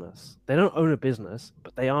a business. They don't own a business,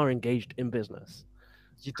 but they are engaged in business.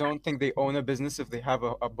 You don't think they own a business if they have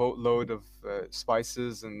a boatload of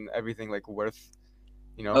spices and everything like worth,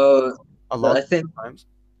 you know, a lot I think of times?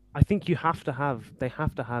 I think they have to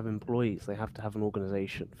have employees. They have to have an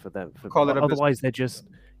organization for them. Call it a business. Otherwise, they're just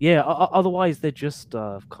otherwise they're just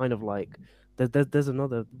kind of like there's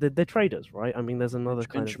another they're traders, right? I mean, there's another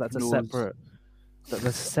kind of Entrepreneurs. that's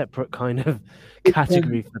a separate kind of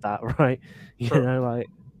category for that, right? You Sure. know, like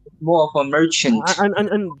more of a merchant.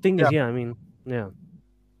 and thing Yeah. is, yeah, I mean, yeah.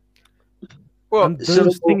 Well, And so-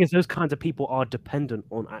 those kinds of people are dependent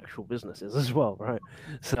on actual businesses as well, right?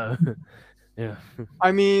 So, yeah.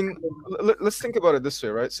 I mean, let's think about it this way,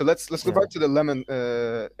 right? So let's go Yeah. back to the lemon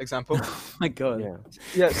example. Oh my god. Yeah.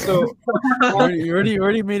 Yeah. So You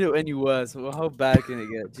already made it any worse. Well, how bad can it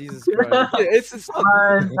get? Jesus Christ. yeah, it's not,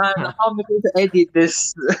 Man, how am I going to edit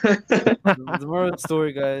this? The moral of the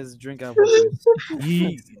story, guys, drink apple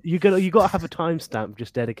juice. You gotta have a timestamp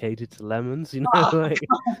just dedicated to lemons, you know, like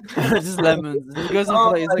Just lemons. It goes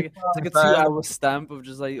on for like, it's like a man. 2-hour stamp of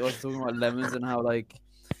just like us talking about lemons and how like,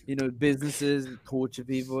 you know, businesses torture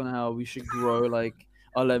people and how we should grow like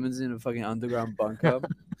our lemons in a fucking underground bunker.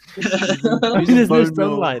 there's no bone meal.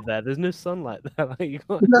 sunlight there. There's no sunlight there. Like you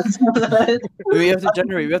got We have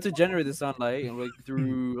to generate the sunlight and like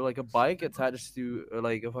through like a bike attached to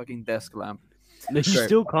like a fucking desk lamp. no, you Great.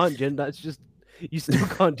 still can't that's just you still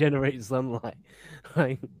can't generate sunlight.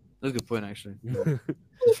 Like That's a good point actually. you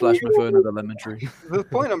Just flash my phone at the lemon tree. the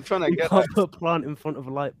point I'm trying to get can't at. put a plant in front of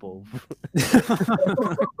a light bulb.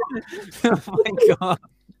 Oh my god.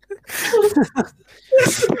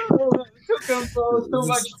 so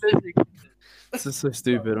much physics. This is so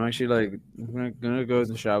stupid. I'm actually like I'm gonna go in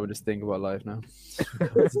the shower and just think about life now.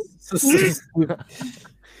 This is so stupid.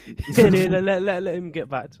 Yeah, let him get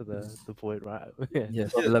back to the point, right? Yeah.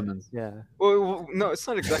 Yes, lemons. Yeah. Well, no, it's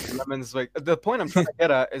not exactly lemons. Like the point I'm trying to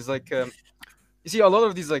get at is like, you see, a lot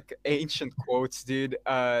of these like ancient quotes, dude.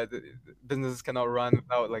 The businesses cannot run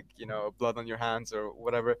without like blood on your hands or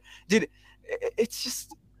whatever, dude. It's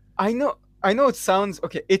just, I know it sounds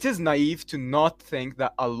okay. It is naive to not think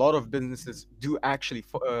that a lot of businesses do actually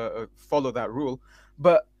follow that rule,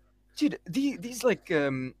 but dude, these like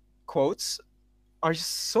quotes are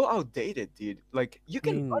just so outdated, dude. Like you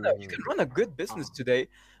can run a good business today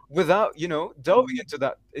without delving into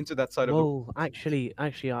that side of the. Well, actually,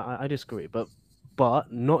 I disagree, but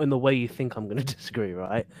not in the way you think I'm going to disagree,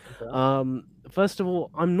 right? Okay. First of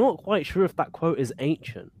all, I'm not quite sure if that quote is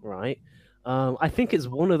ancient, right? I think it's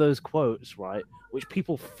one of those quotes, right, which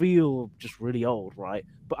people feel just really old, right,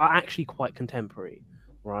 but are actually quite contemporary,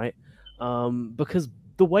 right? Because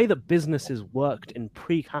the way that businesses worked in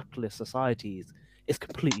pre-capitalist societies is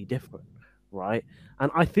completely different, right?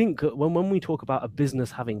 And I think when we talk about a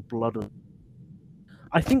business having blood on,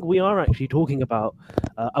 I think we are actually talking about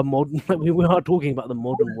a modern. We are talking about the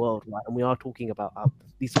modern world, right? And we are talking about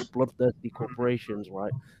these sort of bloodthirsty corporations,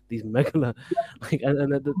 right? These megala, like,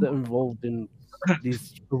 and they're involved in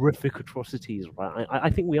these horrific atrocities, right? I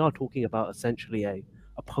think we are talking about essentially a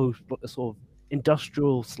sort of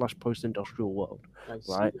industrial / post-industrial world,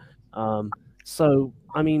 right? So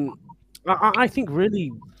I mean, I think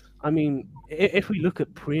really, I mean, if we look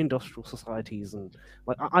at pre-industrial societies and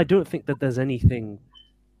like, I don't think that there's anything.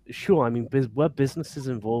 Sure, I mean, were businesses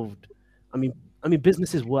involved? I mean,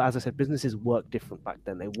 businesses were, as I said, businesses worked different back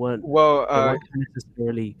then. They weren't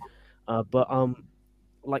necessarily, but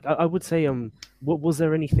like I would say, what was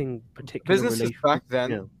there anything particular? Businesses back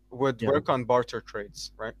then would work on barter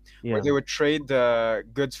trades, right? Yeah. Where they would trade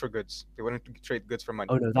goods for goods. They wouldn't trade goods for money.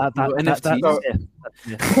 Oh no, that NFTs.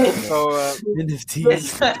 So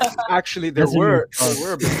NFTs. actually, there were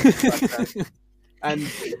businesses back then. And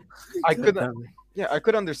I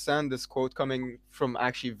could understand this quote coming from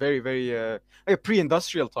actually very, very like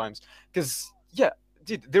pre-industrial times, because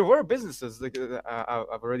dude, there were businesses like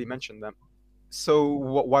I've already mentioned them. So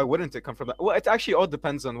why wouldn't it come from that? Well, it actually all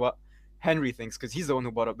depends on what Henry thinks, because he's the one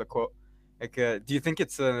who brought up the quote. Like, do you think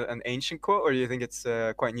it's an ancient quote, or do you think it's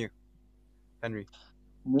quite new, Henry?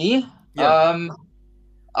 Me? Yeah.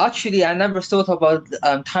 Actually, I never thought about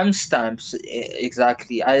timestamps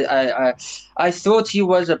exactly. I thought he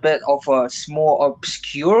was a bit of a small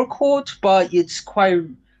obscure quote, but it's quite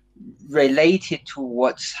related to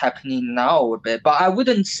what's happening now a bit. But I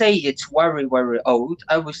wouldn't say it's very, very old.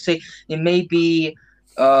 I would say it may be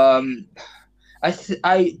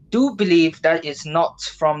I do believe that it's not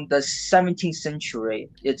from the 17th century.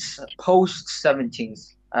 It's post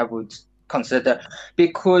 17th, I would consider,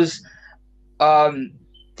 because um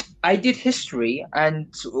I did history, and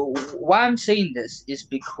why I'm saying this is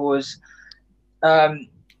because um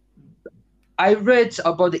I read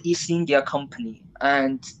about the East India Company,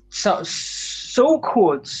 and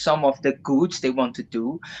so-called some of the goods they want to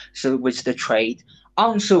do, so with the trade,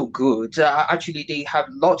 aren't so good. Actually, they have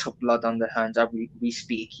lots of blood on their hands as we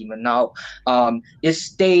speak even now.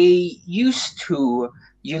 Is they used to,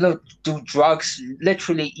 do drugs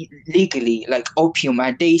literally legally, like opium,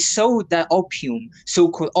 and they sold that opium,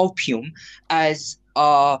 so-called opium, as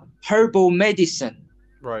herbal medicine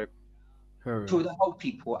Right. to the whole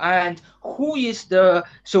people. And who is the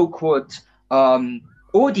so-called um,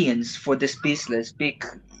 audience for this business? Big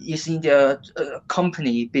is in the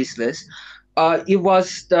company business. It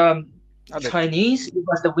was the Addict. Chinese, it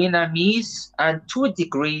was the Vietnamese, and to a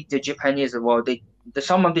degree the Japanese as well.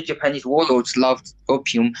 Some of the Japanese warlords loved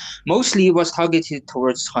opium. Mostly it was targeted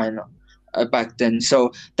towards China back then.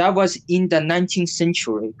 So that was in the 19th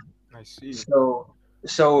century. I see.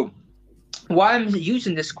 So why I'm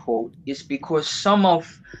using this quote is because some of,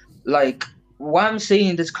 like, why I'm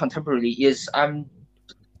saying this contemporarily is I'm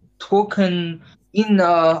talking in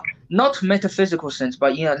a not metaphysical sense,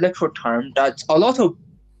 but in a literal term, that a lot of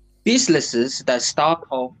businesses that start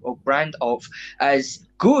off or brand off as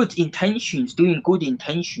good intentions, doing good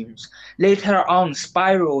intentions, later on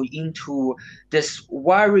spiral into this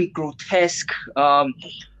very grotesque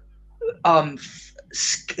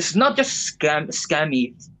it's not just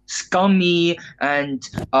scummy, and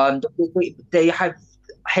they have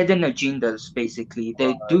hidden agendas. Basically,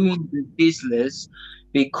 they're doing the business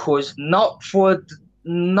because not for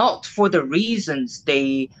the reasons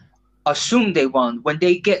they assume they want. When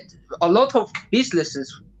they get a lot of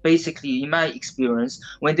businesses, basically, in my experience,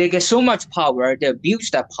 when they get so much power, they abuse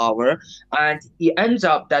that power, and it ends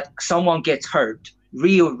up that someone gets hurt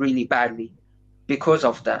really badly because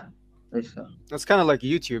of that. That's kind of like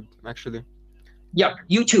YouTube, actually. Yeah,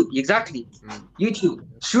 YouTube, exactly. Mm. YouTube.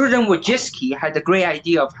 Susan Wojcicki had a great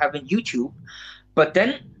idea of having YouTube, but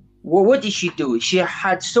then what did she do? She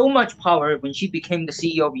had so much power when she became the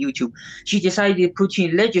CEO of YouTube. She decided to put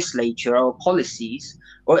in legislature or policies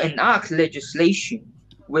or enact legislation.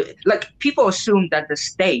 Like, people assume that the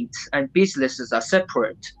state and businesses are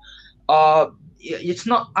separate. It's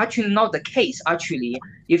not the case. Actually,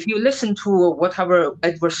 if you listen to whatever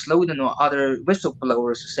Edward Snowden or other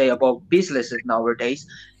whistleblowers say about businesses nowadays,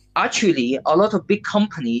 actually a lot of big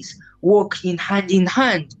companies work in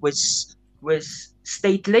hand with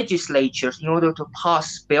state legislatures in order to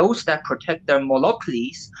pass bills that protect their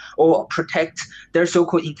monopolies or protect their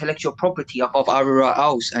so-called intellectual property above everywhere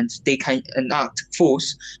else, and they can enact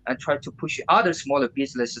force and try to push other smaller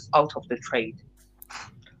businesses out of the trade.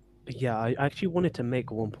 Yeah, I actually wanted to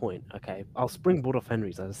make one point. Okay, I'll springboard off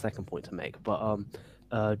Henry's as a second point to make, but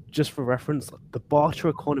just for reference, the barter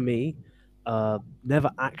economy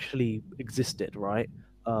never actually existed, right?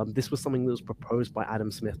 This was something that was proposed by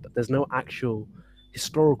Adam Smith, but there's no actual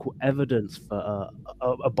historical evidence for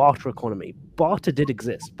a barter economy. Barter did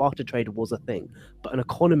exist. Barter trade was a thing, but an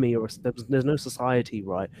economy there's no society,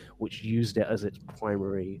 right, which used it as its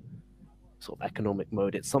primary sort of economic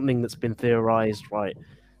mode. It's something that's been theorized, right?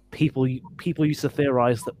 People used to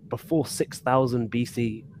theorize that before 6000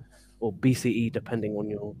 BC or BCE, depending on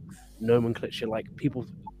your nomenclature, like people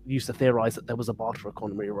used to theorize that there was a barter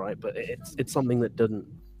economy, right? But it's something that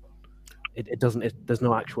there's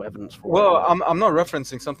no actual evidence for it. Well, Right? I'm not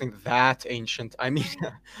referencing something that ancient. I mean,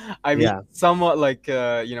 Yeah. somewhat like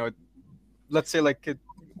let's say like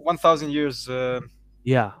 1,000 years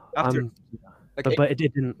Yeah, after. Like, but it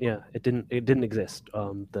didn't. Yeah, it didn't exist.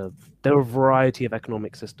 There were a variety of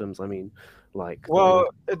economic systems. I mean, like well,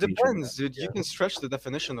 the it depends, dude. yeah. You can stretch the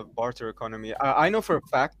definition of barter economy. I know for a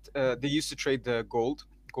fact they used to trade the gold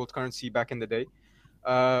currency back in the day,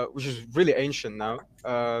 which is really ancient now.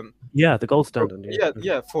 Yeah, the gold standard.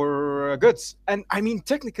 Yeah, for goods. And I mean,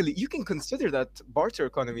 technically, you can consider that barter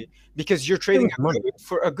economy because you're trading was money. good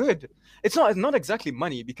for a good. It's not exactly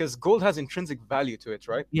money because gold has intrinsic value to it,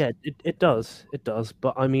 right? Yeah, it does. It does.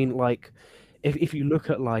 But I mean, like, if you look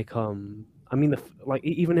at like I mean, like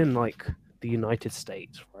even in like the United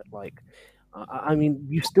States, right? Like, I mean,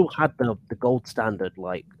 you still had the gold standard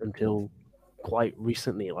like until quite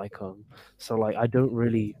recently. Like so like I don't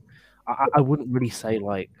really, I wouldn't really say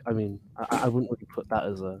like I mean I wouldn't really put that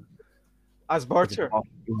as a As barter.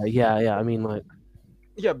 yeah. I mean like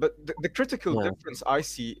Yeah, but the critical Yeah. difference I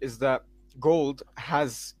see is that gold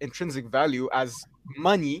has intrinsic value as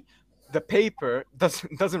money the paper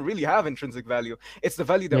doesn't really have intrinsic value. It's the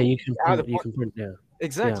value Yeah, that you can add print. You upon. can print. Yeah.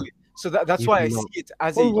 Exactly. So that's You why I can see not. it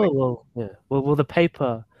as a Well, yeah. Well, the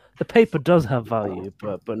paper does have value,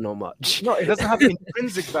 but not much. no, it doesn't have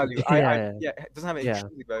intrinsic value. Yeah, Yeah, it doesn't have yeah,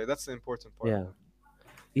 intrinsic value. That's the important part. yeah,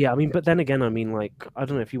 yeah. I mean, but then again, I mean, like, I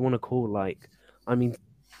don't know if you want to call like, I mean,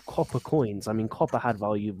 copper coins. I mean, copper had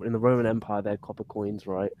value in the Roman Empire. They had copper coins,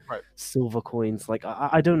 right? Right. Silver coins. Like,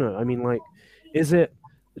 I don't know. I mean, like, is it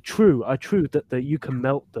true? True that you can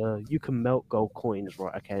melt gold coins,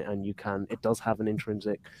 right? Okay, and it does have an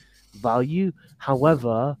intrinsic value.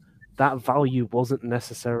 However, that value wasn't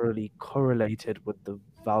necessarily correlated with the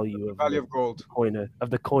value of Value the of gold.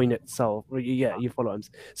 coin itself. Well, yeah, you follow what I'm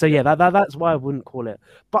saying. So yeah, that's why I wouldn't call it.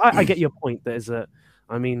 But I get your point. That is a,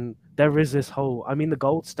 I mean, there is this whole. I mean, the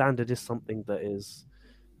gold standard is something that is,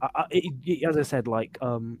 as I said, like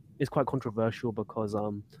it's quite controversial because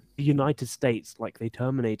the United States, like, they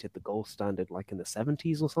terminated the gold standard like in the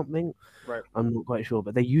 70s or something. Right. I'm not quite sure,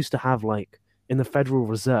 but they used to have, like, in the Federal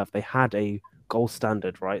Reserve, they had a gold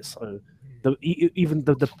standard, right? So even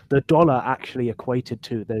the dollar actually equated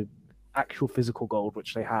to the actual physical gold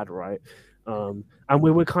which they had, right? And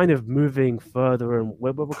we were kind of moving further, and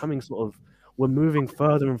we're becoming we're moving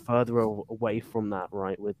further and further away from that,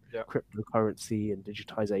 right? With cryptocurrency and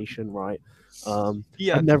digitization, right? And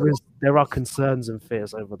there are concerns and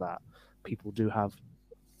fears over that. People do have,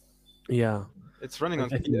 yeah. It's running on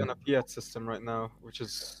a fiat system right now, which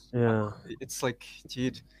is it's like,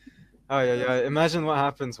 dude. Oh yeah. Imagine what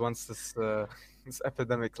happens once this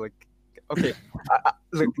epidemic, like, okay,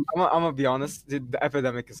 look, I'm gonna be honest, dude, the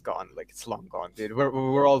epidemic is gone, like, it's long gone, dude.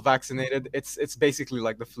 We're all vaccinated. It's basically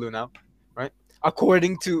like the flu now, right?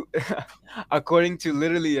 According to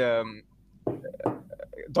literally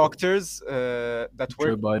doctors that Joe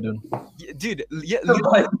work. Biden. Dude, yeah,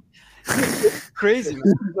 literally, crazy,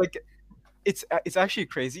 man. Like, it's actually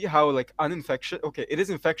crazy how, like, uninfectious. Okay, it is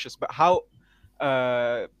infectious, but how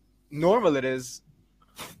normal it is,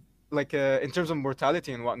 like, in terms of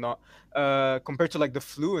mortality and whatnot, compared to, like, the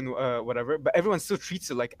flu and whatever. But everyone still treats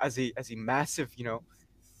it like as a massive,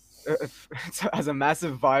 as a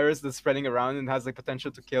massive virus that's spreading around and has, like,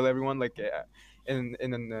 potential to kill everyone, like, in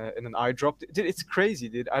an eye drop. Dude, it's crazy,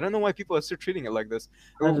 dude. I don't know why people are still treating it like this.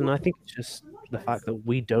 I don't know. I think it's just the fact that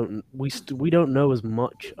we don't know as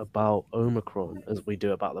much about Omicron as we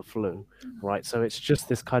do about the flu, right? So it's just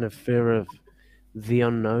this kind of fear of the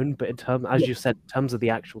unknown. But in terms, as you said, in terms of the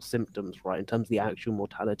actual symptoms, right? In terms of the actual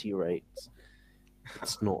mortality rates,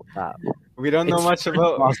 it's not that. We don't know much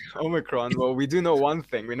about Omicron. Well, we do know one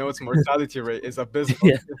thing. We know its mortality rate is abysmal.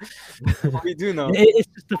 Yeah. We do know. It's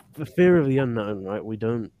just the fear of the unknown, right? We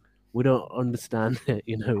don't understand it.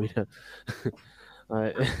 We don't.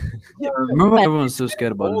 Remember, everyone's so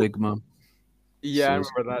scared about Ligma. Yeah, I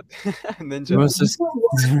remember that. Ninja.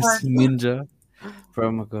 Ninja.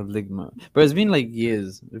 Oh my god, Ligma. But it's been like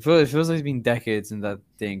years. It feels like it's been decades since that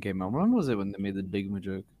thing came out. When was it when they made the Ligma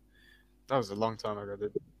joke? That was a long time ago,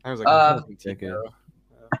 dude. That was like a decade.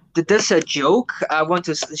 There's a joke I want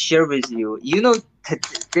to share with you.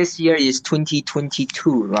 This year is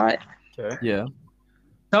 2022, right? Okay. Yeah.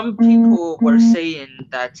 Some people were saying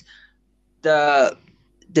that the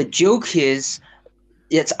joke is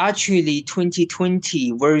it's actually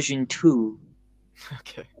 2020 version 2.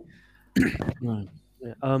 Okay.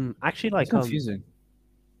 Actually, like, confusing.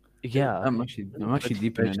 Yeah. I'm actually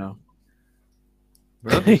deep in it now.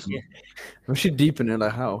 I'm actually deep in it.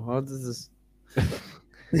 Like, how does this?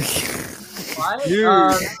 Why?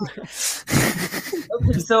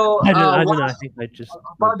 Okay, so I don't know. I think I just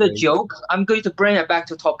about the joke. I'm going to bring it back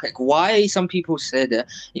to topic. Why some people said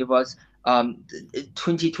it was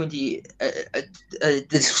 2020.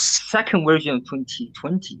 The second version of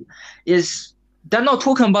 2020 is they're not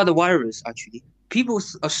talking about the virus. Actually, people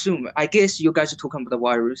assume. I guess you guys are talking about the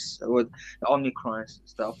virus or the Omicron and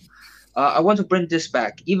stuff. I want to bring this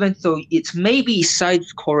back, even though it's maybe side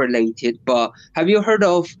correlated. But have you heard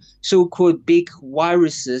of so-called big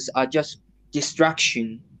viruses are just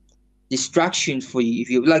distraction for you? If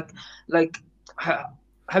you like,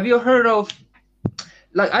 have you heard of,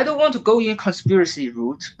 like, I don't want to go in conspiracy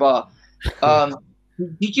route, but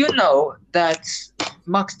did you know that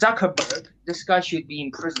Mark Zuckerberg, this guy should be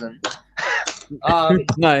in prison?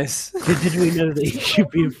 Nice. Did we know that he should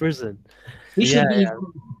be in prison? He should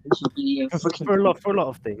be in for a lot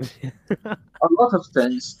of things. A lot of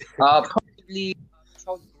things. Probably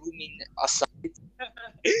child grooming aside,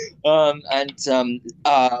 and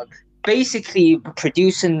basically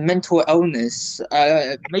producing mental illness,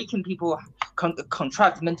 making people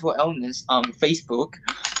contract mental illness on Facebook.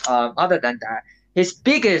 Other than that, his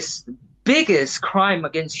biggest biggest crime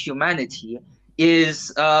against humanity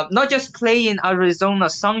is not just playing Arizona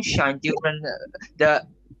Sunshine during the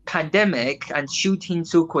pandemic and shooting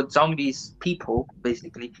so-called zombies people,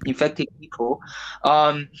 basically infected people.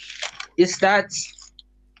 Is that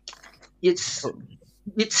it's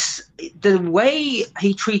the way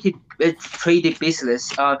he traded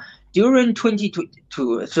business during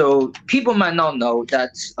 2022. So people might not know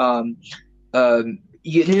that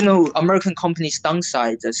you know American companies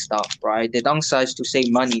downsize and stuff, right? They downsize to save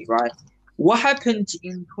money, right? What happened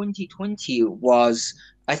in 2020 was,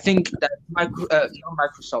 I think that not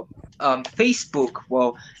Microsoft, Facebook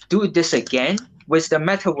will do this again with the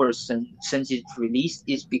metaverse since it's released,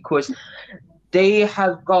 is because they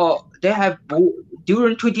have bought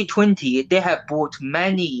during 2020 they have bought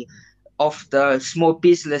many of the small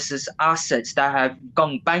businesses assets that have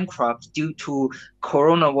gone bankrupt due to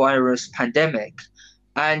coronavirus pandemic,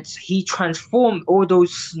 and he transformed all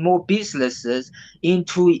those small businesses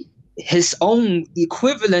into his own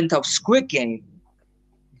equivalent of Squid Game.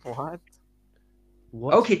 What?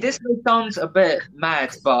 What? Okay, this sounds a bit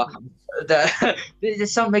mad, but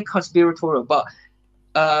this sounds like conspiratorial, but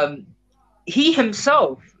he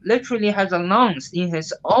himself literally has announced in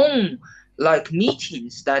his own like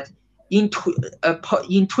meetings that in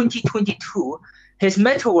 2022 his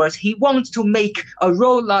metaverse, he wants to make a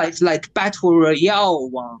real life like battle royale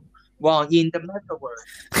one in the metaverse.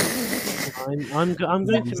 I'm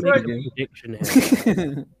going to make a prediction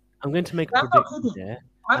here. I'm going to make a prediction here.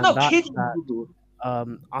 I'm not kidding you.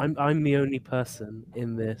 I'm the only person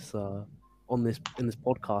in this in this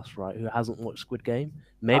podcast, right, who hasn't watched Squid Game.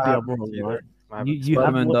 Maybe I'm wrong, right? You have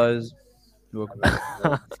Spider-Man watched... dies. You're welcome.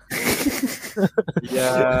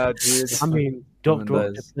 Yeah, dude. I mean, Doctor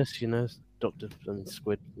Spider-Man Octopus, you know, Doctor and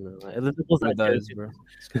Squid. You know, like, it wasn't Squid a dies, joke. bro.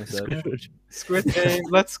 It's kinda sad. Squid Game,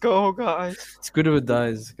 let's go, guys. Squidward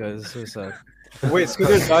dies, guys. It's so sad. Wait,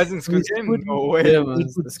 Squidward dies in Squid Game? Squid- No way. Yeah, man.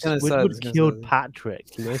 It's kind of sad. Squidward It's kinda killed sad.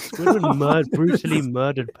 Patrick. You know, Squidward brutally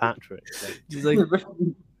murdered Patrick. Like, He's like,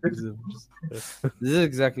 this is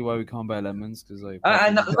exactly why we can't buy lemons, because like.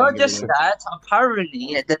 And not just that,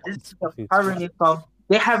 apparently, from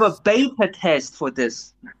they have a beta test for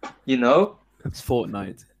this, you know. It's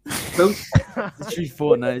Fortnite. Those, It's true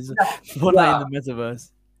Fortnite. It's Fortnite in the metaverse.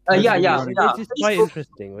 It's just quite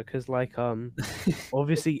interesting because, like,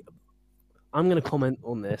 obviously, I'm going to comment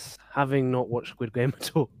on this, having not watched Squid Game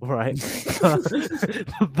at all, right?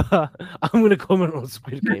 But I'm going to comment on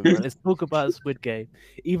Squid Game, right? Let's talk about Squid Game,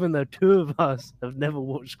 even though two of us have never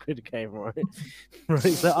watched Squid Game, right? Right.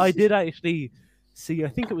 So I did actually see, I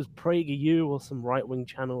think it was PragerU or some right-wing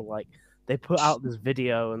channel, like, they put out this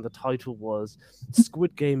video and the title was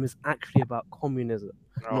Squid Game is actually about communism,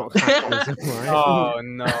 not capitalism, right? Oh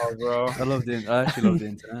no, bro. I actually love the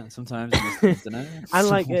internet. Sometimes I miss the internet. And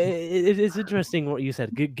like, it's interesting what you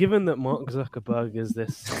said. Given that Mark Zuckerberg is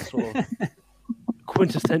this sort of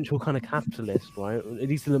quintessential kind of capitalist, right? At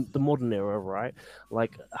least in the modern era, right?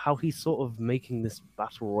 Like how he's sort of making this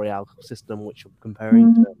battle royale system, which I'm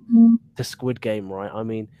comparing to Squid Game, right? I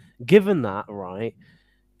mean, given that, right?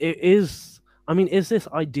 It is. I mean, is this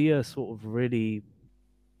idea sort of really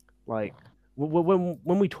like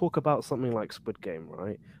when we talk about something like Squid Game,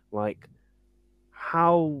 right? Like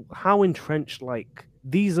how entrenched, like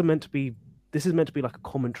these are meant to be. This is meant to be like a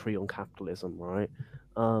commentary on capitalism, right?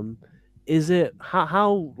 Is it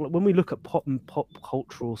how when we look at pop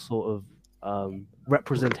cultural sort of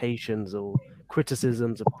representations or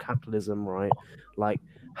criticisms of capitalism, right? Like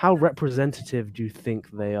how representative do you think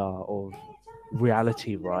they are of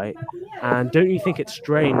reality, right? And don't you think it's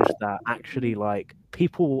strange that actually like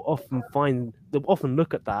people will they'll often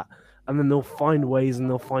look at that and then they'll find ways and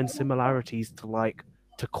they'll find similarities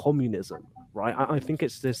to communism, right? I think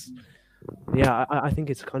it's this, yeah, I think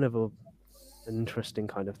it's kind of an interesting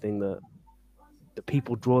kind of thing that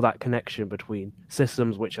people draw that connection between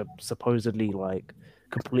systems which are supposedly like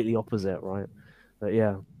completely opposite, right? But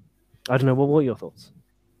yeah, I don't know. What are your thoughts?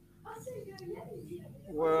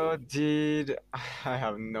 Well, dude, I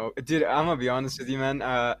have no. Dude, I'm gonna be honest with you, man.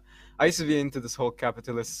 I used to be into this whole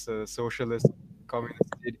capitalist, socialist, communist,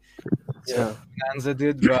 dude. Yeah. Bonanza,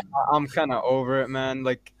 dude, but I'm kind of over it, man.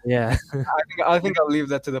 Like, Yeah. I think I'll leave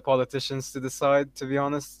that to the politicians to decide. To be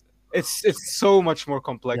honest, it's so much more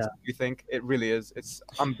complex than you think. It really is. It's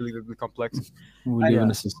unbelievably complex. We live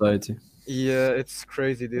in a society. Yeah, it's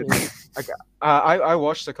crazy, dude. Like, I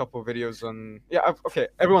watched a couple of videos on. Yeah, okay.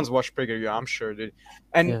 Everyone's watched PragerU, I'm sure, dude.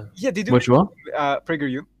 And yeah, they do. Which one?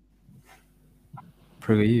 PragerU.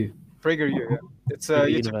 PragerU. PragerU. Yeah. It's a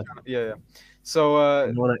YouTube channel. Yeah. So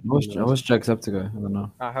I watched Jacksepticeye. I don't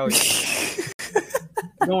know. hell yeah.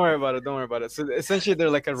 Don't worry about it. Don't worry about it. So essentially, they're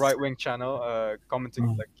like a right-wing channel, commenting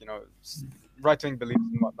Oh. like right-wing beliefs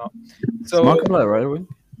and whatnot. Is So Markiplier right away?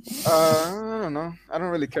 I don't know. I don't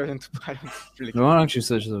really care into. I don't really. No Care. one actually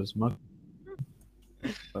searches those.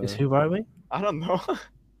 Is who right wing? I don't know.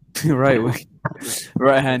 Right way.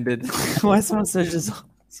 Right-handed. Why someone searches?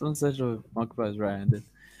 Someone searches Markiplier is right-handed.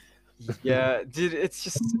 Yeah, dude, it's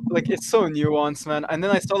just like it's so nuanced, man. And then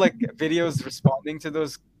I saw like videos responding to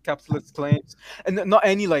those capitalist claims, and not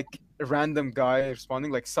any like random guy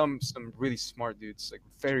responding, like some really smart dudes, like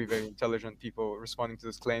very very intelligent people responding to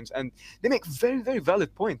those claims, and they make very very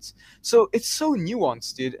valid points. So it's so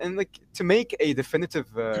nuanced, dude, and like to make a definitive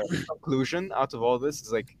conclusion out of all this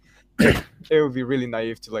is like it would be really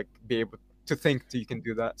naive to like be able to think that you can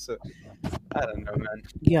do that. So I don't know, man.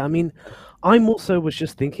 Yeah, I mean, I'm also was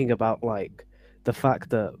just thinking about like the fact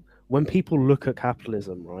that when people look at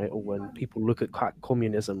capitalism, right, or when people look at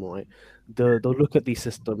communism, right, they'll look at these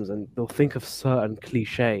systems and they'll think of certain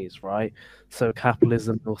cliches, right? So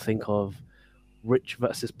capitalism, they'll think of rich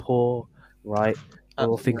versus poor, right?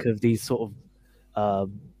 They'll think of these sort of,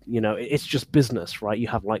 it's just business, right? You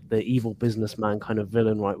have like the evil businessman kind of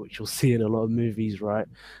villain, right, which you'll see in a lot of movies, right?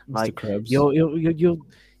 Mr. Like Krabs.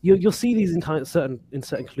 you'll see these in kind of certain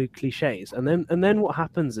cliches, and then what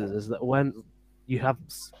happens is that when you have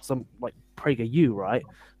some like PragerU, right,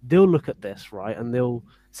 they'll look at this, right, and they'll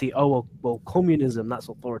see, oh well, communism, that's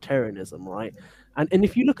authoritarianism, right, and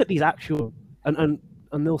if you look at these actual and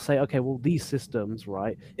they'll say, okay, well, these systems,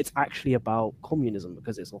 right, it's actually about communism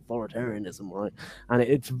because it's authoritarianism, right, and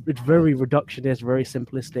it's very reductionist, very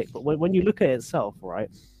simplistic, but when you look at it itself, right,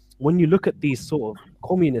 when you look at these sort of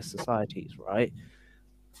communist societies, right,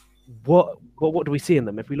 what do we see in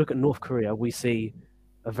them? If we look at North Korea, we see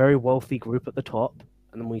a very wealthy group at the top,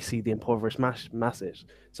 and then we see the impoverished masses.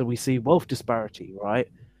 So we see wealth disparity, right?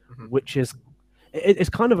 Mhm. Which is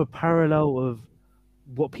it's kind of a parallel of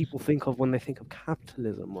what people think of when they think of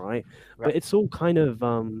capitalism, right? But Right. it's all kind of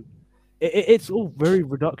it's all very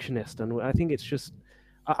reductionist, and I think it's just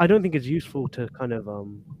I don't think it's useful to kind of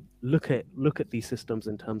look at these systems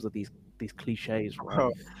in terms of these cliches, right?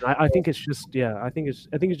 Oh, I think it's just I think it's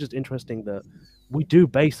just interesting that we do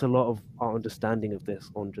base a lot of our understanding of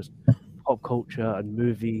this on just pop culture and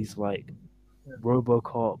movies like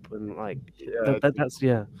RoboCop and like yeah. that's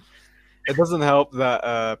It doesn't help that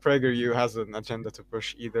PragerU has an agenda to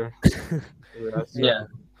push either. Yeah, so Yeah.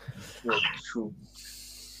 True.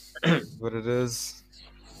 what it is.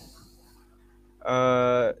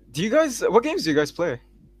 Do you guys? What games do you guys play?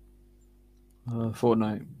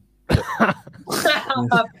 Fortnite.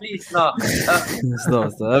 Please no.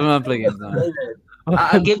 Stop. I haven't been playing games now.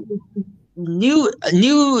 I'll give you new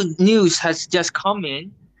news has just come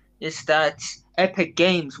in. Is that Epic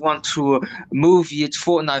Games want to move its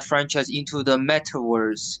Fortnite franchise into the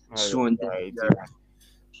metaverse soon? Right.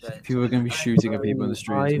 People are gonna be shooting at people in the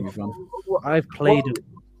street. It's gonna be fun. I've played a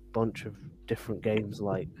bunch of different games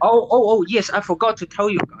like Oh yes, I forgot to tell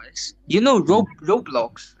you guys. You know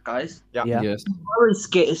Roblox, guys. Yeah. Yeah. Yes. Very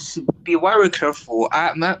scared. Be very careful.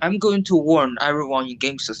 I'm going to warn everyone in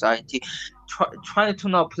Game Society. Try to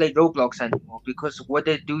not play Roblox anymore because what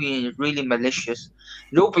they're doing is really malicious.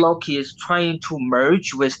 Roblox is trying to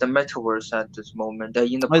merge with the metaverse at this moment. They're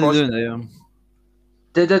in the What are they process.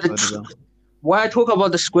 doing? They Why I talk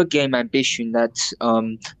about the Squid Game ambition that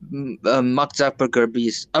Mark Zuckerberg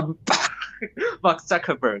is Mark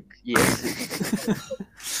Zuckerberg,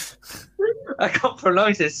 yes. I can't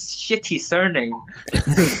pronounce his shitty surname.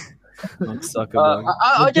 I'll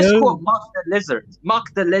just call Mark the Lizard.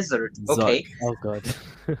 Mark the Lizard. Okay. oh god.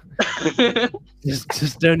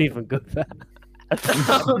 just don't even go there.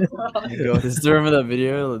 Oh my god, still remember that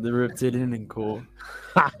video? Like, the reptilian in court.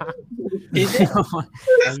 Is it?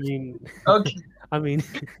 I mean Okay. I mean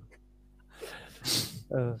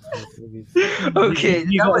Okay.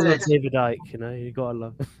 you that gotta was love it. David Icke, you know, you gotta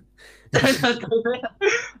love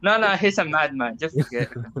No, he's a madman. Just forget.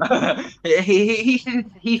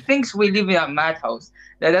 he thinks we live in a madhouse.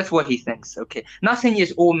 That's what he thinks. Okay, nothing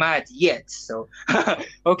is all mad yet. So,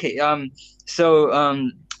 okay. About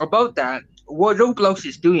that, what Roblox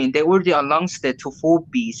is doing, they already announced it to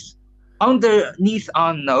Forbes. Underneath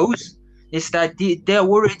our nose is that they're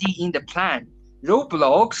already in the plan.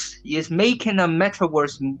 Roblox is making a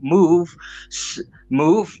metaverse move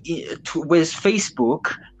with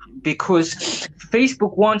Facebook because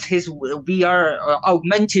Facebook wants his VR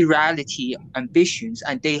augmented reality ambitions,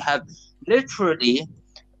 and they have literally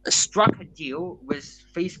struck a deal with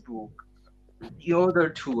Facebook in order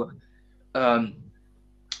to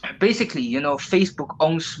basically, Facebook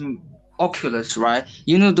owns Oculus, right?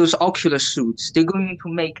 You know those Oculus suits. They're going to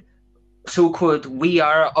make so-called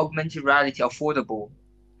VR augmented reality affordable.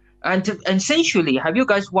 And essentially, have you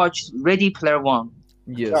guys watched Ready Player One?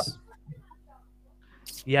 Yes.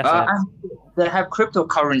 Yes, I have. And they have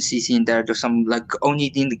cryptocurrencies in there, just some like only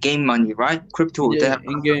in the game money, right? Crypto, they Yeah, have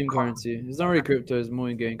in-game currency. It's not really crypto. It's more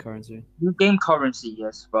in-game currency. game currency,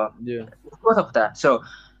 yes, but Yeah. because of that. So,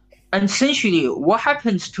 and essentially, what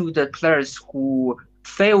happens to the players who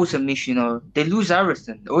fails a mission or they lose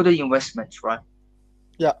everything, all the investments, right?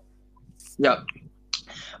 Yeah. Yeah.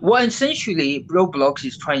 What essentially Roblox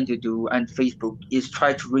is trying to do and Facebook is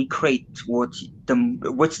try to recreate what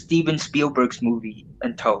Steven Spielberg's movie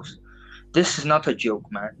entails. This is not a joke,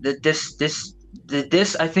 man. This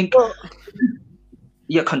I think. Well,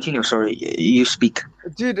 Yeah, continue. Sorry, you speak.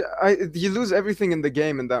 dude, you lose everything in the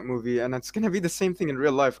game in that movie, and it's gonna be the same thing in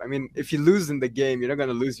real life. I mean, if you lose in the game, you're not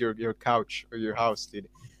gonna lose your couch or your house, dude.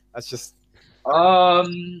 That's just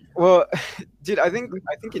well, dude. I think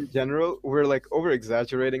in general we're like over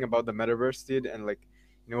exaggerating about the metaverse, dude, and like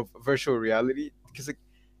virtual reality because like,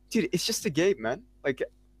 dude, it's just a game, man. Like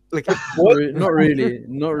Not really.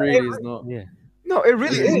 Not really. It's not. Yeah. no, it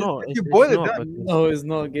really It's is. not. If you It's boil it not, down, because No, it's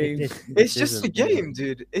not a game. it's just a isn't, yeah. game,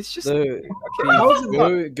 dude. It's just So, okay. Keith, How is it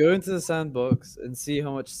not? go into the sandbox and see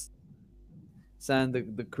how much sand the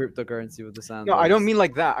cryptocurrency with the sandbox. No, I don't mean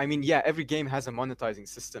like that. I mean, yeah, every game has a monetizing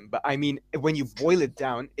system, but I mean, when you boil it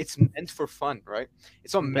down, it's meant for fun, right?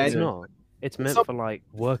 It's not It's meant not. It's meant not- for like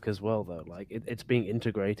work as well, though. Like it's being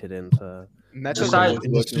integrated into meta. Society.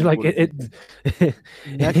 it's just like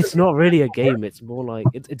it's not really a game. It's more like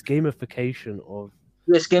it's gamification of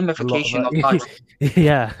Yes, a lot gamification of of life.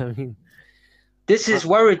 yeah. I mean, This is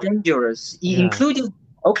very dangerous, Yeah. including.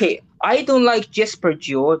 Okay, I don't like Jesper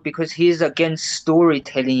Joe because he's against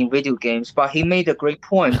storytelling in video games, but he made a great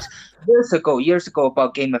point years ago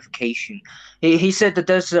about gamification. He said that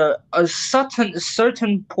there's a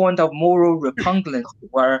certain point of moral repugnance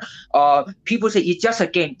where people say it's just a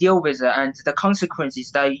game, deal with it, and the consequence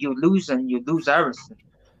is that you lose and you lose everything.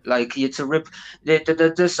 Like it's a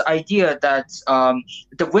this idea that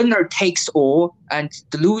the winner takes all and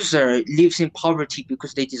the loser lives in poverty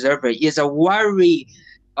because they deserve it is a very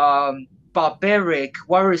barbaric,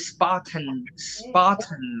 very Spartan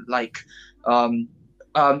like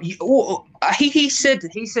he said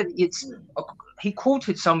it's he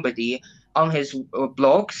quoted somebody on his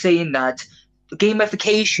blog saying that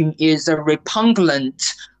gamification is a repugnant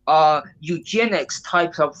eugenics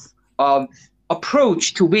type of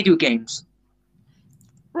approach to video games.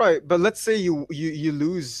 Right, but let's say you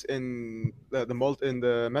lose in the in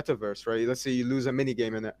the metaverse, right? Let's say you lose a mini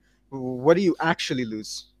game in it. What do you actually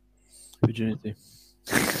lose? Virginity.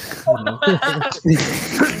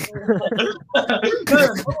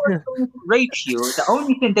 Rape you. The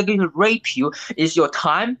only thing that can rape you is your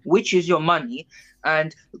time, which is your money,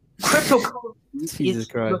 and cryptocurrency Jesus is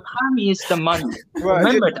Christ. your time is the money. Well,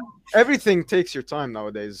 Remember that. everything takes your time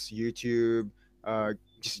nowadays. YouTube,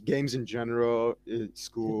 just games in general,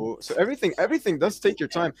 school. So everything does take your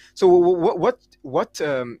time. So what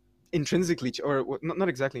intrinsically or not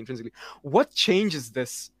exactly intrinsically, what changes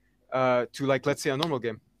this to like let's say a normal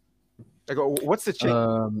game? Like what's the change?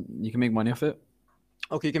 You can make money off it.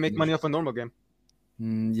 Okay, you can make money off a normal game.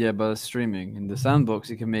 Yeah, but streaming in the sandbox,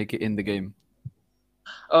 you can make it in the game.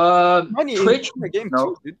 Money Twitch, in the game no.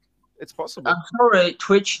 too, dude. It's possible. I'm sorry,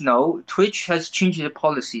 Twitch. No, Twitch has changed their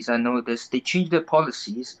policies. I know this. They changed their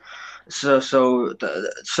policies, so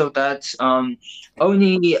that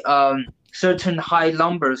only certain high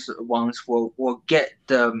numbers ones will get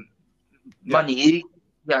the money.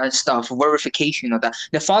 Yeah, and stuff verification of that.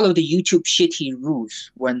 They follow the YouTube shitty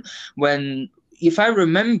rules. When if I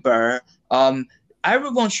remember,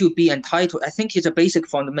 everyone should be entitled. I think it's a basic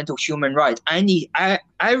fundamental human right.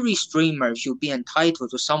 Every streamer should be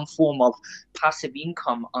entitled to some form of passive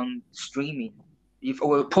income on streaming,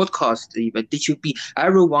 or podcast even.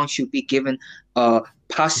 Everyone should be given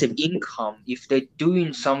passive income if they're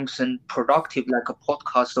doing something productive like a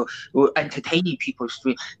podcast or entertaining people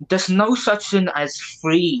stream. There's no such thing as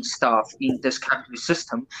free stuff in this capitalist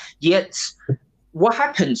system. Yet what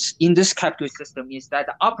happens in this capitalist system is that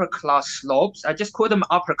the upper class slobs, I just call them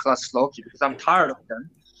upper class slobs because I'm tired of them.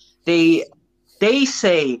 They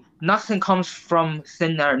say nothing comes from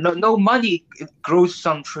thin air. No money grows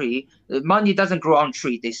on tree. Money doesn't grow on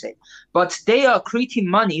tree, they say. But they are creating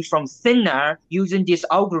money from thin air using these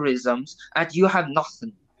algorithms, and you have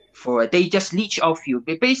nothing for it. They just leech off you.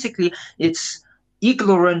 Basically, it's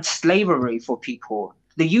ignorant slavery for people.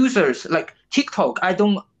 The users, like TikTok,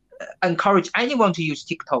 encourage anyone to use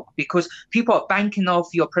TikTok because people are banking off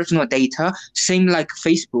your personal data, same like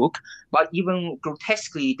Facebook, but even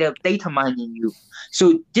grotesquely, they're data mining you.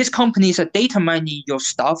 So these companies are data mining your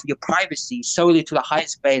stuff, your privacy, solely to the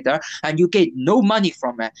highest bidder, and you get no money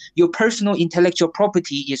from it. Your personal intellectual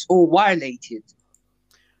property is all violated.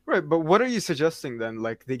 Right, but what are you suggesting then?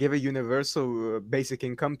 Like they give a universal basic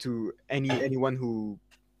income to anyone who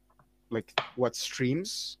like what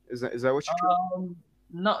streams? Is that what you're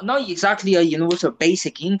Not exactly a universal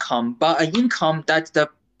basic income, but an income that the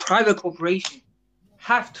private corporation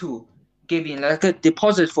have to give in like a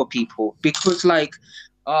deposit for people because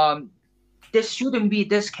this shouldn't be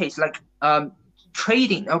this case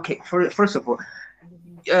trading. Okay, first of all,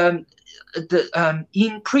 um,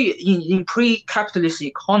 in pre-capitalist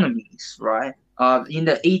economies, right? In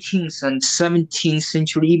the 18th and 17th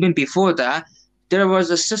century, even before that, there was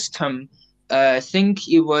a system. I think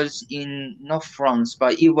it was in not France,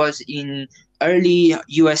 but it was in early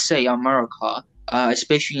USA, America,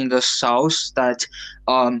 especially in the South. That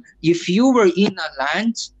if you were in a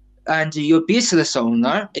land and your business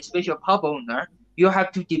owner, especially a pub owner, you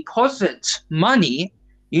have to deposit money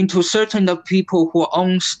into certain of people who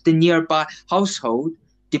owns the nearby household,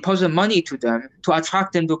 deposit money to them to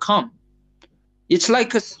attract them to come. It's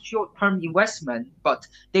like a short-term investment, but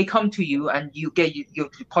they come to you and you get your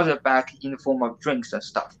deposit back in the form of drinks and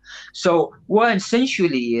stuff. So what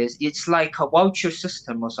essentially it's like a voucher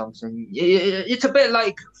system or something. It's a bit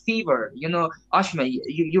like Fever. Ashman,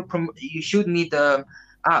 you showed me the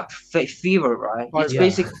app Fever, right? It's Yeah.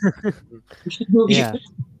 basically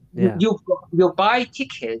Yeah. you buy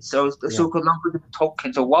tickets or so-called number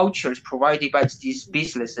tokens or vouchers provided by these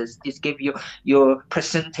businesses. This give you your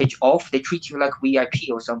percentage off. They treat you like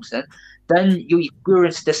VIP or something. Then you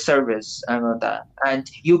experience the service and all that,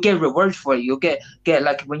 and you get reward for it. You get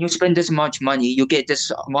like when you spend this much money, you get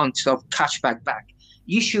this amount of cashback back.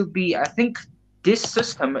 You should be, I think, this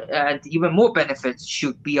system and even more benefits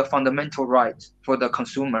should be a fundamental right for the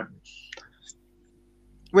consumer.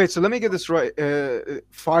 Wait, so let me get this right.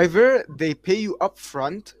 Fiverr, they pay you up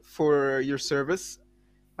front for your service.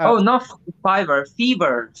 Not Fiverr,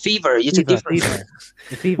 Fever. It's a different.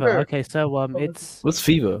 Fever. Okay, so it's What's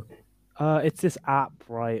Fever? it's this app,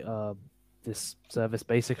 right? This service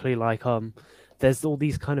basically there's all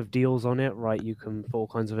these kind of deals on it, right? You can for all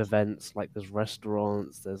kinds of events, like there's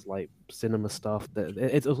restaurants, there's like cinema stuff,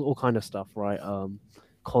 it's all kind of stuff, right?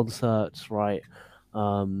 Concerts, right?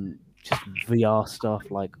 Just VR stuff,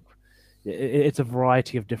 like it's a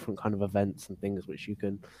variety of different kind of events and things which you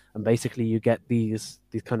can, and basically you get these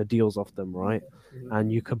kind of deals off them, right?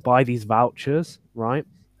 And you can buy these vouchers, right?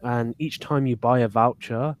 And each time you buy a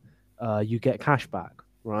voucher, you get cash back,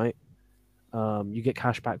 right? You get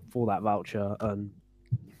cash back for that voucher, and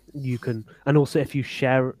you can, and also if you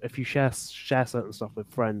share certain stuff with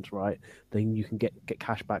friends, right, then you can get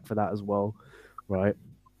cash back for that as well, right?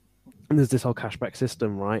 And there's this whole cashback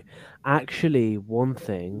system, right? Actually, one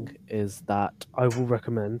thing is that I will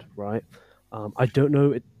recommend, right? I don't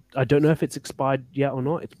know if it's expired yet or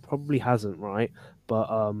not. It probably hasn't, right? But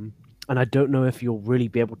and I don't know if you'll really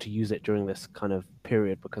be able to use it during this kind of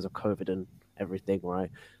period because of COVID and everything,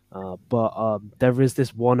 right? But there is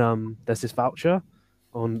this one there's this voucher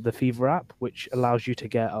on the Fever app which allows you to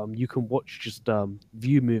get you can watch just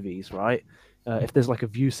View movies, right? If there's like a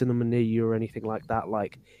View cinema near you or anything like that,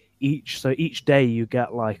 like each day you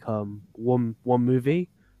get like one movie,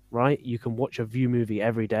 right? You can watch a View movie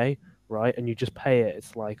every day, right? And you just pay it.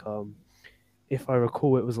 It's like if I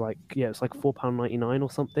recall, it was like it's like £4.99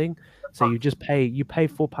 or something. So you pay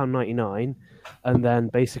 £4.99, and then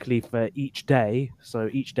basically for each day, so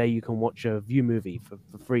each day you can watch a View movie for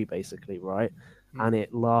free, basically, right? And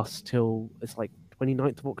it lasts till it's like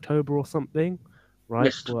 29th of October or something, right?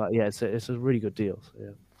 Yes. Well, yeah, it's a really good deal.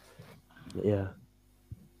 So, yeah.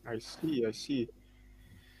 I see.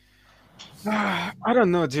 I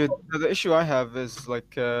don't know, dude. The issue I have is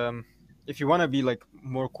like, if you want to be like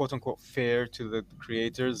more quote unquote fair to the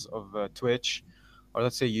creators of Twitch, or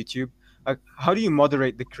let's say YouTube, like how do you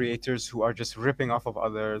moderate the creators who are just ripping off of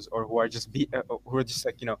others, or who are just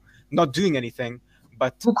like not doing anything,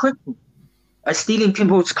 but Good question. Stealing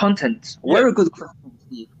people's content. Very good question,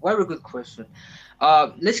 Steve. Very good question.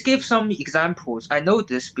 Let's give some examples. I know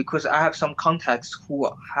this because I have some contacts who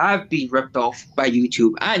have been ripped off by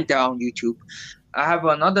YouTube, and they're on YouTube. I have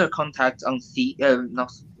another contact on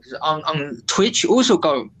Twitch, also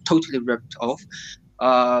got totally ripped off.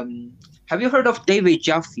 Have you heard of David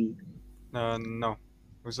Jaffe? no,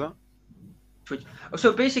 who's that? Twitch.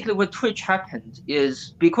 So basically, what Twitch happened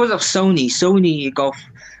is because of Sony got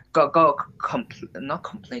not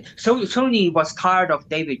complain. So Sony was tired of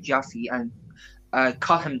David Jaffe and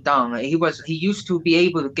cut him down. He used to be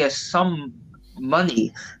able to get some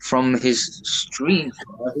money from his streams.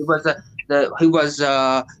 He was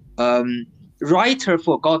a writer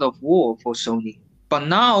for God of War for Sony, but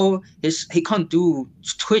now he can't do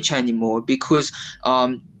Twitch anymore because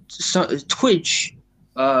Twitch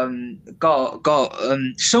Sony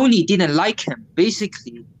didn't like him.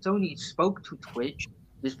 Basically, Sony spoke to Twitch,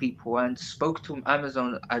 these people, and spoke to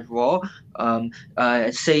Amazon as well,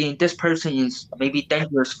 saying this person is maybe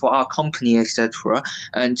dangerous for our company, etc.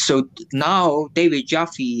 And so now David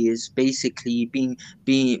Jaffe is basically being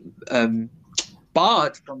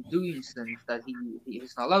barred from doing things that he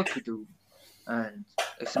is not allowed to do. And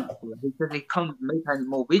essentially, he can't make any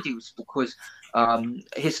more videos because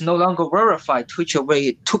he's no longer verified. Twitch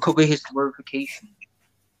took away his verification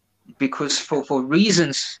because for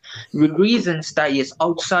reasons that is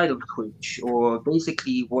outside of Twitch, or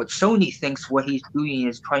basically what Sony thinks what he's doing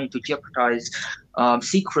is trying to jeopardize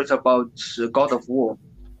secrets about God of War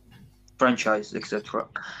franchise, etc.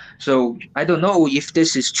 So I don't know if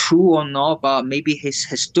this is true or not, but maybe he's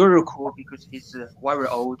historical because he's very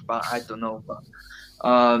old, but I don't know. But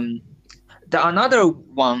the another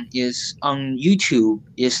one is on YouTube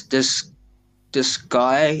is this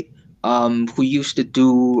guy who used to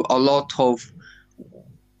do a lot of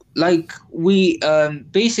like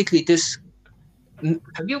basically this.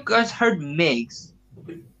 Have you guys heard Migs?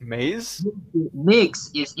 Maze?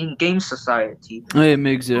 Migs is in Game Society. Oh yeah,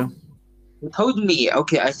 Migs, yeah. He told me,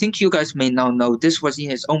 okay, I think you guys may not know, this was in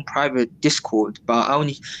his own private Discord, but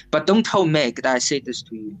don't tell Meg that I said this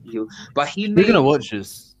to you. But You're gonna watch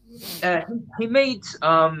this. He made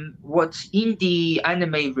what indie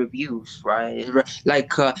anime reviews, right?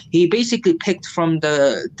 Like he basically picked from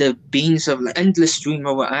the beans of like endless stream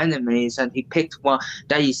of animes, and he picked one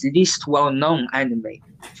that is least well known anime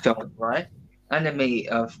film, right? Anime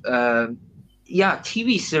of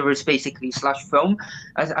TV series basically / film.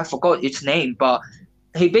 I forgot its name, but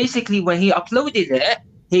he basically when he uploaded it,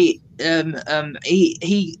 he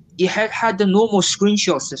had the normal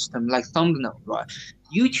screenshot system like thumbnail, right?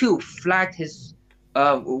 YouTube flagged his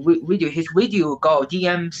video. His video got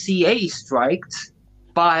DMCA striked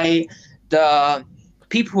by the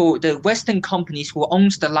people, the Western companies who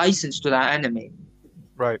owns the license to that anime.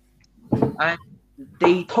 Right. And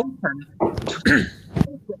they told him to change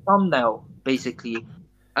the thumbnail, basically.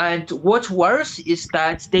 And what's worse is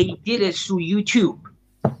that they did it through YouTube.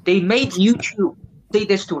 They made YouTube say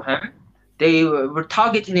this to him. They were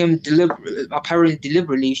targeting him apparently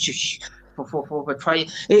deliberately for trying.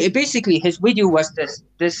 Basically, his video was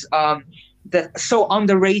this so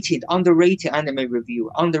underrated anime review.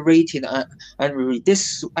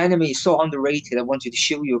 This anime is so underrated. I wanted to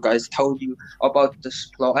show you guys. Told you about this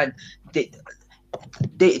plot, and they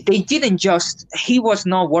didn't just. He was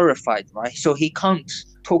not verified, right? So he can't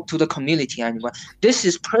talk to the community anymore. This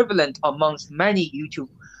is prevalent amongst many YouTube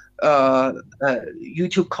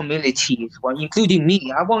communities, well, including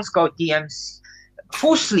me. I once got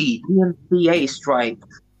falsely DMCA strike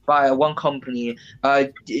by one company,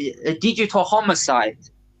 Digital Homicide,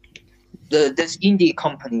 this indie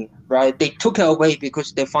company, right? They took it away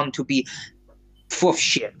because they found to be full of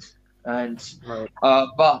shit. And Right.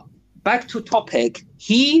 but back to topic,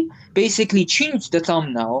 he basically changed the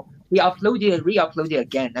thumbnail. He uploaded and re-uploaded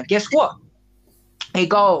again, and guess what? His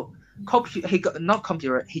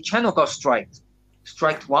channel got striked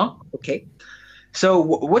one. Okay. So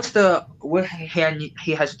what he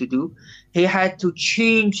has to do? He had to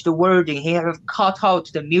change the wording. He had to cut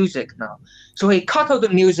out the music now. So he cut out the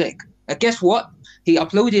music. And guess what? He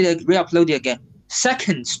uploaded it, re-uploaded again.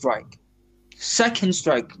 Second strike.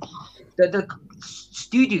 The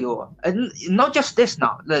studio, and not just this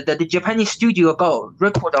now. The Japanese studio got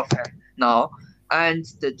record of it now, and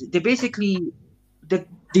they basically the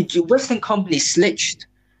Western company snitched.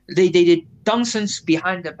 They did nonsense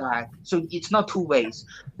behind the back. So it's not two ways.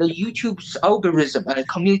 The YouTube's algorithm and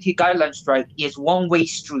community guideline strike is one-way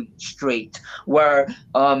straight, where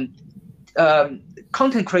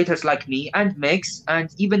content creators like me and Mix and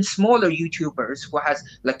even smaller YouTubers who has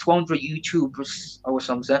like 200 YouTubers or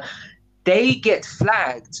something, they get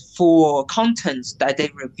flagged for contents that they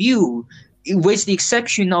review, with the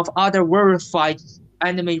exception of other verified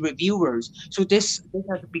anime reviewers. So this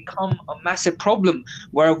has become a massive problem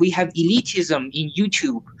where we have elitism in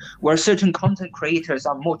YouTube, where certain content creators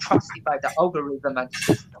are more trusted by the algorithm and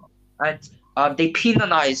system, and they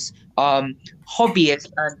penalize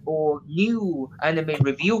hobbyists and or new anime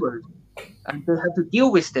reviewers, and they have to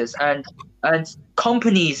deal with this. And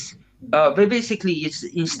companies, basically, it's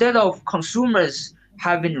instead of consumers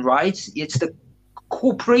having rights. It's the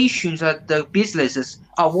corporations and the businesses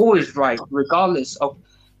are always right, regardless of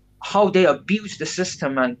how they abuse the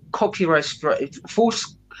system and copyright strike,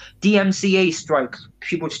 force DMCA strike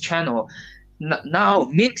people's channel. Now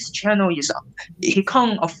Mix's channel is he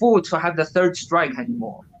can't afford to have the third strike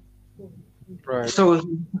anymore. Right. So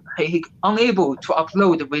he unable to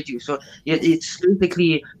upload the video. So it's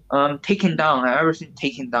basically taken down, everything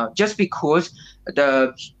taken down, just because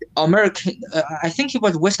the American, I think it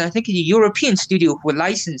was Western, I think the European studio who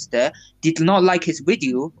licensed there did not like his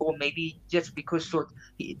video, or maybe just because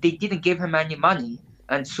they didn't give him any money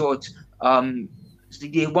and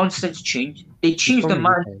they want such change. They changed the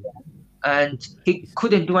mind, and he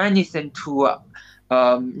couldn't do anything to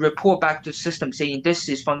report back to the system saying this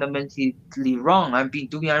is fundamentally wrong. I've been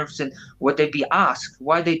doing everything what they be asked.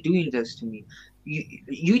 Why are they doing this to me?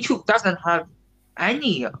 YouTube doesn't have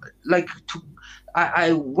any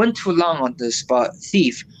I went too long on this, but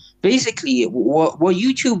Thief, basically what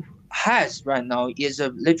YouTube has right now is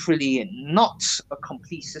literally not a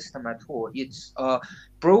complete system at all. It's a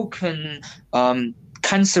broken,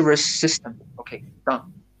 cancerous system. Okay,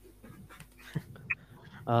 done.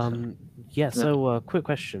 Yeah. So, quick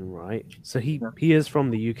question, right? So he is from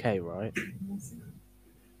the UK, right?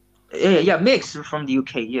 Yeah, Mix from the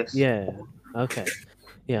UK. Yes. Yeah. Okay.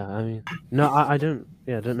 Yeah. I mean, no, I don't.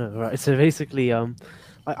 Yeah, I don't know. Right. So basically,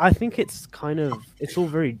 I think it's all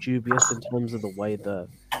very dubious in terms of the way that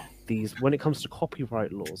when it comes to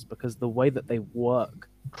copyright laws, because the way that they work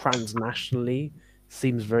transnationally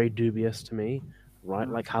seems very dubious to me, right?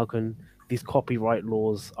 Like, how can these copyright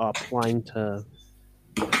laws are applying to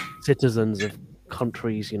citizens of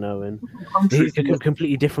countries, and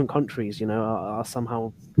completely different countries, are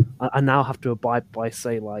somehow I now have to abide by,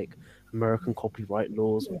 say, like American copyright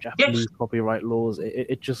laws or Japanese copyright laws.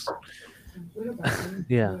 It just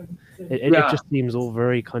it just seems all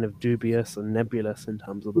very kind of dubious and nebulous in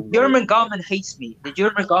terms of the German government hates me. The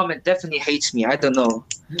German government definitely hates me. I don't know.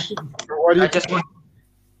 I just want.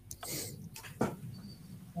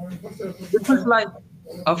 Because, like,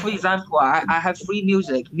 for example, I have free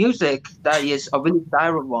music that is a really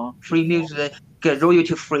direct one. Free music, get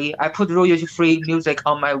royalty free. I put royalty free music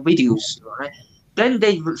on my videos, right? Then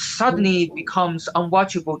they suddenly becomes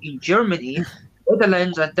unwatchable in Germany,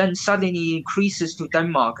 Netherlands, and then suddenly increases to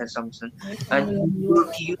Denmark or something, and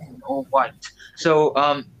European or what. So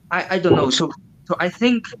I don't know. So I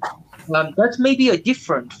think that's maybe a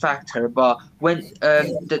different factor. But when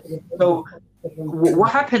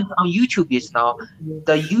what happens on YouTube is now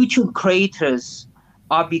the YouTube creators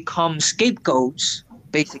are become scapegoats,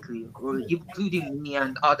 basically, including me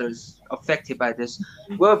and others affected by this,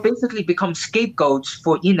 will basically become scapegoats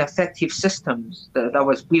for ineffective systems that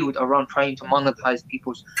was built around trying to monetize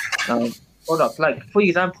people's product. Like, for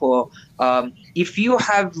example, if you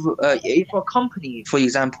have if a company, for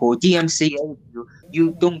example, DMCA,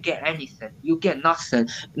 you don't get anything, you get nothing.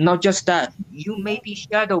 Not just that, you may be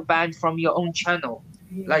shadow banned from your own channel.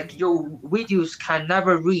 Like, your videos can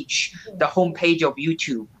never reach the homepage of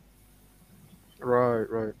YouTube.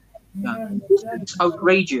 Right. Yeah. It's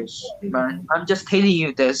outrageous, man. I'm just telling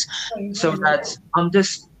you this so that on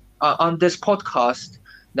this podcast,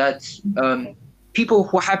 that people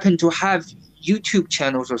who happen to have YouTube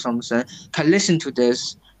channels or something can listen to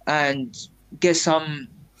this and get some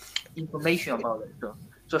information about it.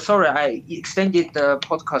 So sorry, I extended the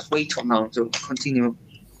podcast way too long. So continue.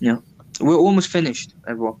 Yeah, we're almost finished,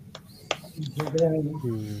 everyone.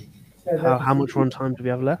 How much runtime do we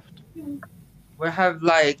have left? We have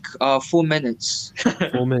like 4 minutes.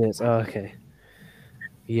 4 minutes. Oh, okay.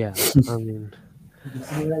 Yeah, I mean,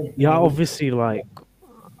 yeah, obviously, like,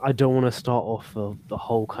 I don't want to start off the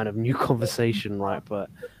whole kind of new conversation, right? But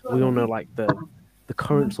we all know, like, the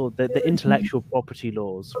current sort of the intellectual property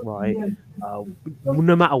laws, right?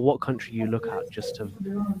 No matter what country you look at, just have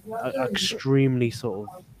extremely sort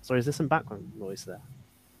of. Sorry, is there some background noise there?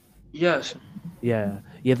 Yes. Yeah.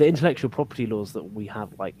 The intellectual property laws that we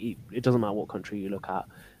have, like, it doesn't matter what country you look at,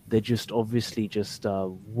 they're just obviously just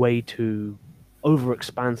way too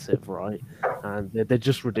overexpansive, right? And they're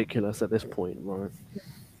just ridiculous at this point, right?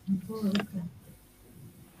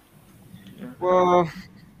 Well,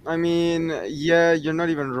 I mean, yeah, you're not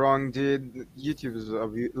even wrong, dude. YouTube is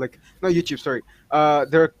not YouTube. Sorry.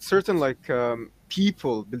 There are certain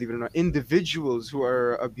people, believe it or not, individuals who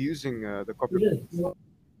are abusing the copyright.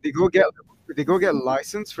 They go get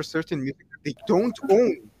license for certain music that they don't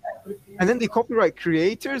own, and then they copyright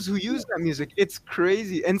creators who use that music. It's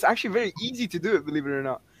crazy, and it's actually very easy to do it, believe it or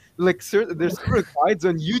not. Like, there's several guides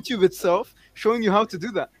on YouTube itself showing you how to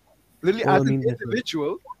do that. Literally, as an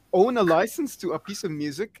individual, own a license to a piece of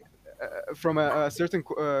music, from a certain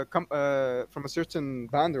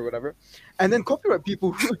band or whatever, and then copyright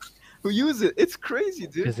people who use it. It's crazy,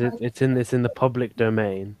 dude. Because it's in the public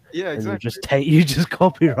domain, Yeah, and exactly. you just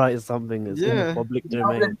copyright something that's in the Yeah. public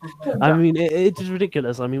domain. I mean, it is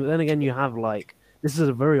ridiculous. I mean, but then again, you have like this is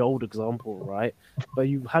a very old example, right? But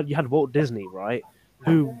you had Walt Disney, right?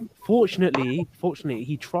 Who fortunately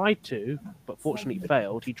he tried to, but fortunately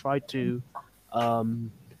failed.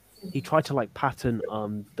 Um, he tried to like patent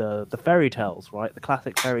the fairy tales, right? The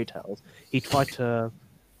classic fairy tales. He tried to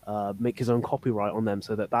make his own copyright on them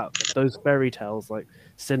so that those fairy tales like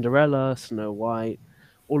Cinderella, Snow White,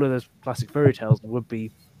 all of those classic fairy tales would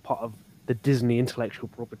be part of the Disney intellectual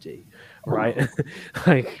property, right?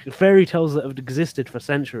 Like fairy tales that have existed for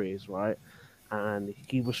centuries, right? And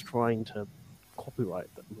he was trying to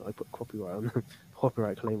copyright them. I put copyright on them,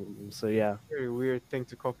 copyright claim on them. So yeah. Very weird thing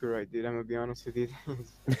to copyright, dude. I'm gonna be honest with you.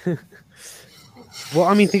 Well,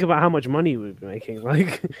 I mean, think about how much money we've been making.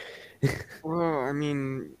 Like, Well, I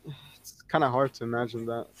mean, it's kind of hard to imagine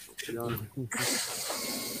that. To be honest.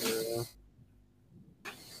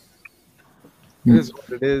 It is what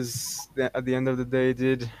it is. At the end of the day,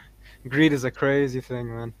 dude, greed is a crazy thing,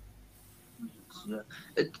 man.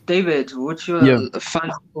 David, what's your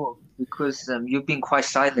final thought? Because you've been quite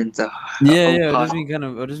silent. Yeah. I've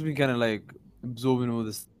just been kind of like absorbing all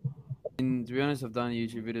this. And to be honest, I've done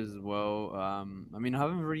YouTube videos as well. I mean, I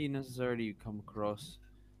haven't really necessarily come across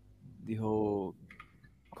the whole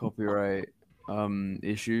copyright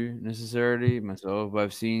issue necessarily myself, but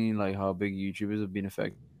I've seen like how big YouTubers have been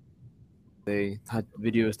affected. They had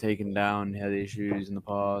videos taken down, had issues in the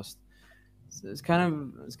past. So it's kind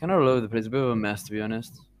of all over the place. It's a bit of a mess, to be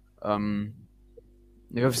honest.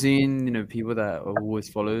 Like I've seen people that have always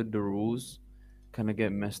followed the rules kind of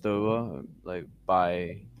get messed over like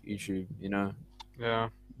by YouTube. Yeah. Yeah.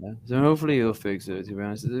 So hopefully it'll fix it. To be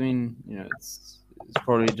honest, I mean, it's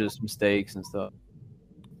probably just mistakes and stuff.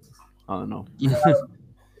 I don't know.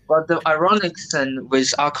 But the ironic thing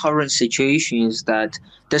with our current situation is that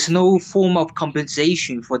there's no form of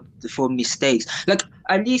compensation for mistakes. Like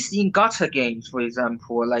at least in gacha games, for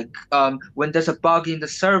example, like when there's a bug in the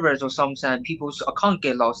servers or something, people's account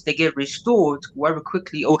get lost, they get restored very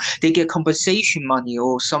quickly, or they get compensation money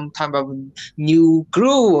or some type of new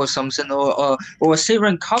glue or something, or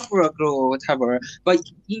Siren Kagura glue or whatever. But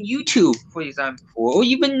in YouTube, for example, or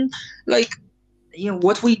even like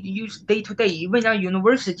what we use day to day, even at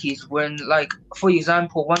universities, when like for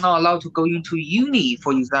example we're not allowed to go into uni,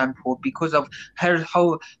 for example, because of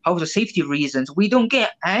how the safety reasons, we don't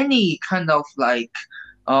get any kind of like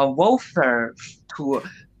welfare to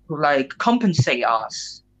like compensate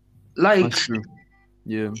us. Like That's true.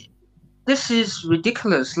 Yeah. this is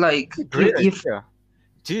ridiculous. Like Great if idea.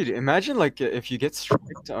 Dude, imagine like if you get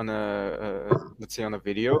striked on let's say on a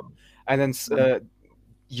video, and then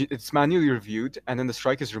it's manually reviewed, and then the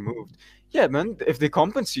strike is removed. Yeah, man. If they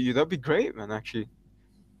compensate you, that'd be great, man. Actually.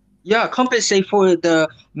 yeah, compensate for the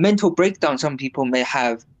mental breakdown some people may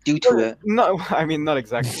have due to it. No, I mean not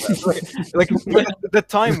exactly that. Like the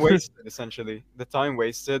time wasted, essentially. The time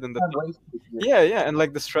wasted and yeah, and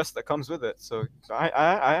like the stress that comes with it. So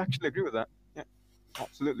I actually agree with that. Yeah,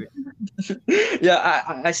 absolutely. Yeah,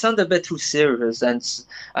 I sound a bit too serious, and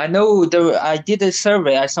I know I did a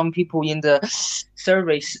survey. Some people in the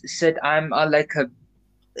survey said I'm like a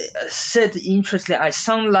said interestingly, I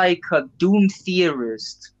sound like a doom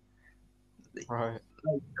theorist, Right.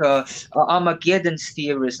 like Armageddon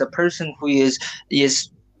theorist, a person who is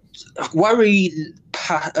very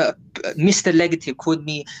Mr. Negative called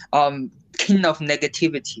me king of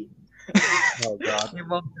negativity. Oh God. In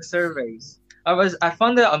one of the surveys. I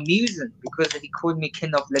found it amusing because he called me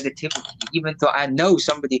king of negativity, even though I know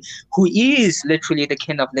somebody who is literally the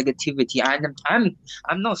king of negativity, and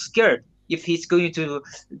I'm not scared if he's going to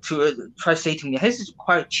try to say to me, he's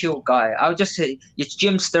quite a chill guy. I'll just say it's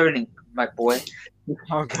Jim Sterling, my boy.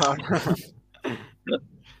 Oh God.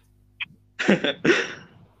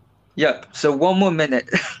 Yep. So one more minute.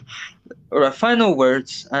 All right, final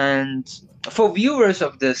words. And for viewers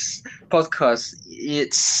of this podcast,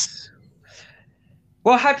 it's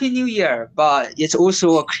Happy New Year, but it's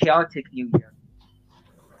also a chaotic New Year.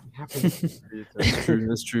 That's true.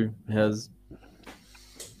 That's true. It has.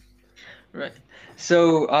 Right.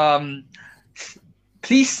 So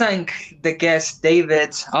please thank the guests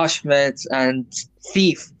David, Ahmed, and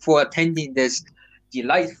Thief for attending this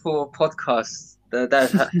delightful podcast.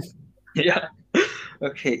 Yeah.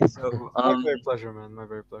 Okay. So My very pleasure, man. My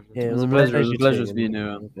very pleasure. Yeah, It was a my pleasure. It was a pleasure too, being man.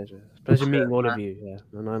 here. It was a pleasure. It's a pleasure meeting all of you. Yeah,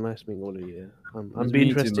 no, nice meeting all of you. Yeah, I'm Nice be meeting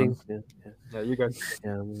you too, interesting. man. Yeah. Yeah, you guys.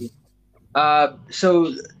 Yeah.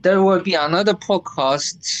 So there will be another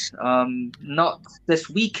podcast, not this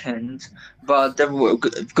weekend, but there will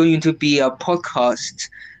going to be a podcast,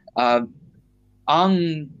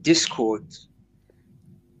 on Discord.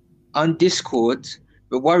 On Discord,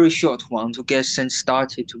 a very short one to get things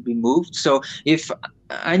started to be moved. So if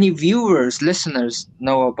any viewers, listeners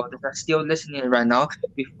know about it, are still listening right now,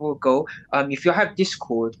 before go, if you have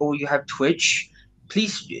Discord or you have Twitch,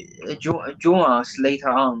 please join us later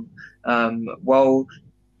on. Well,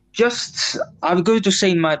 just I'm going to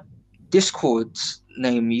say my Discord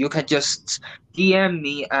name. You can just DM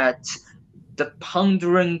me at the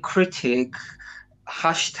Pondering Critic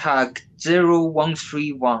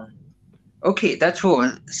 #0131. Okay, that's all.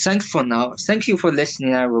 Thanks for now. Thank you for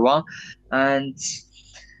listening, everyone, and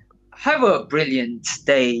have a brilliant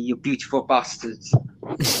day, you beautiful bastards.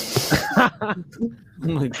 Oh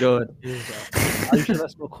my god. Are you sure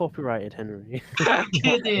that's not copyrighted, Henry? I'm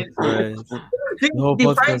kidding. Right. The whole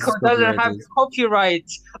podcast DeFranco is doesn't have copyrighted.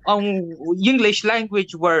 copyright on English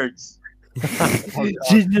language words.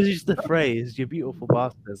 Just the phrase, "You beautiful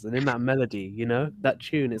bastards," and in that melody, you know, that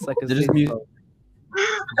tune, it's like a They just sing mute- song.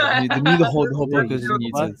 the whole Yeah, podcast is you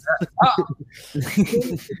muted.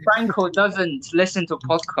 Franco doesn't listen to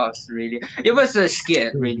podcasts really. It was a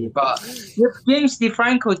skit really, but if James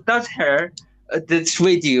DeFranco does hear these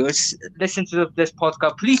videos, listen to this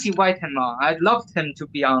podcast, please invite him on. I'd love him to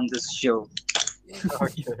be on this show.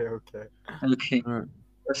 Okay. Okay. Alright.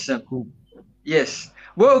 Awesome. Cool. Yes.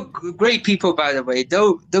 Well, great people, by the way.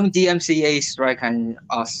 Don't DMCA strike on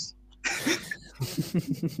us.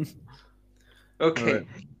 Okay. Alright.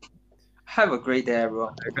 Have a great day,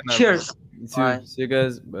 everyone. Good night, Cheers. You too. Bye. See you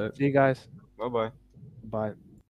guys. Bye. See you guys. Bye bye. Bye.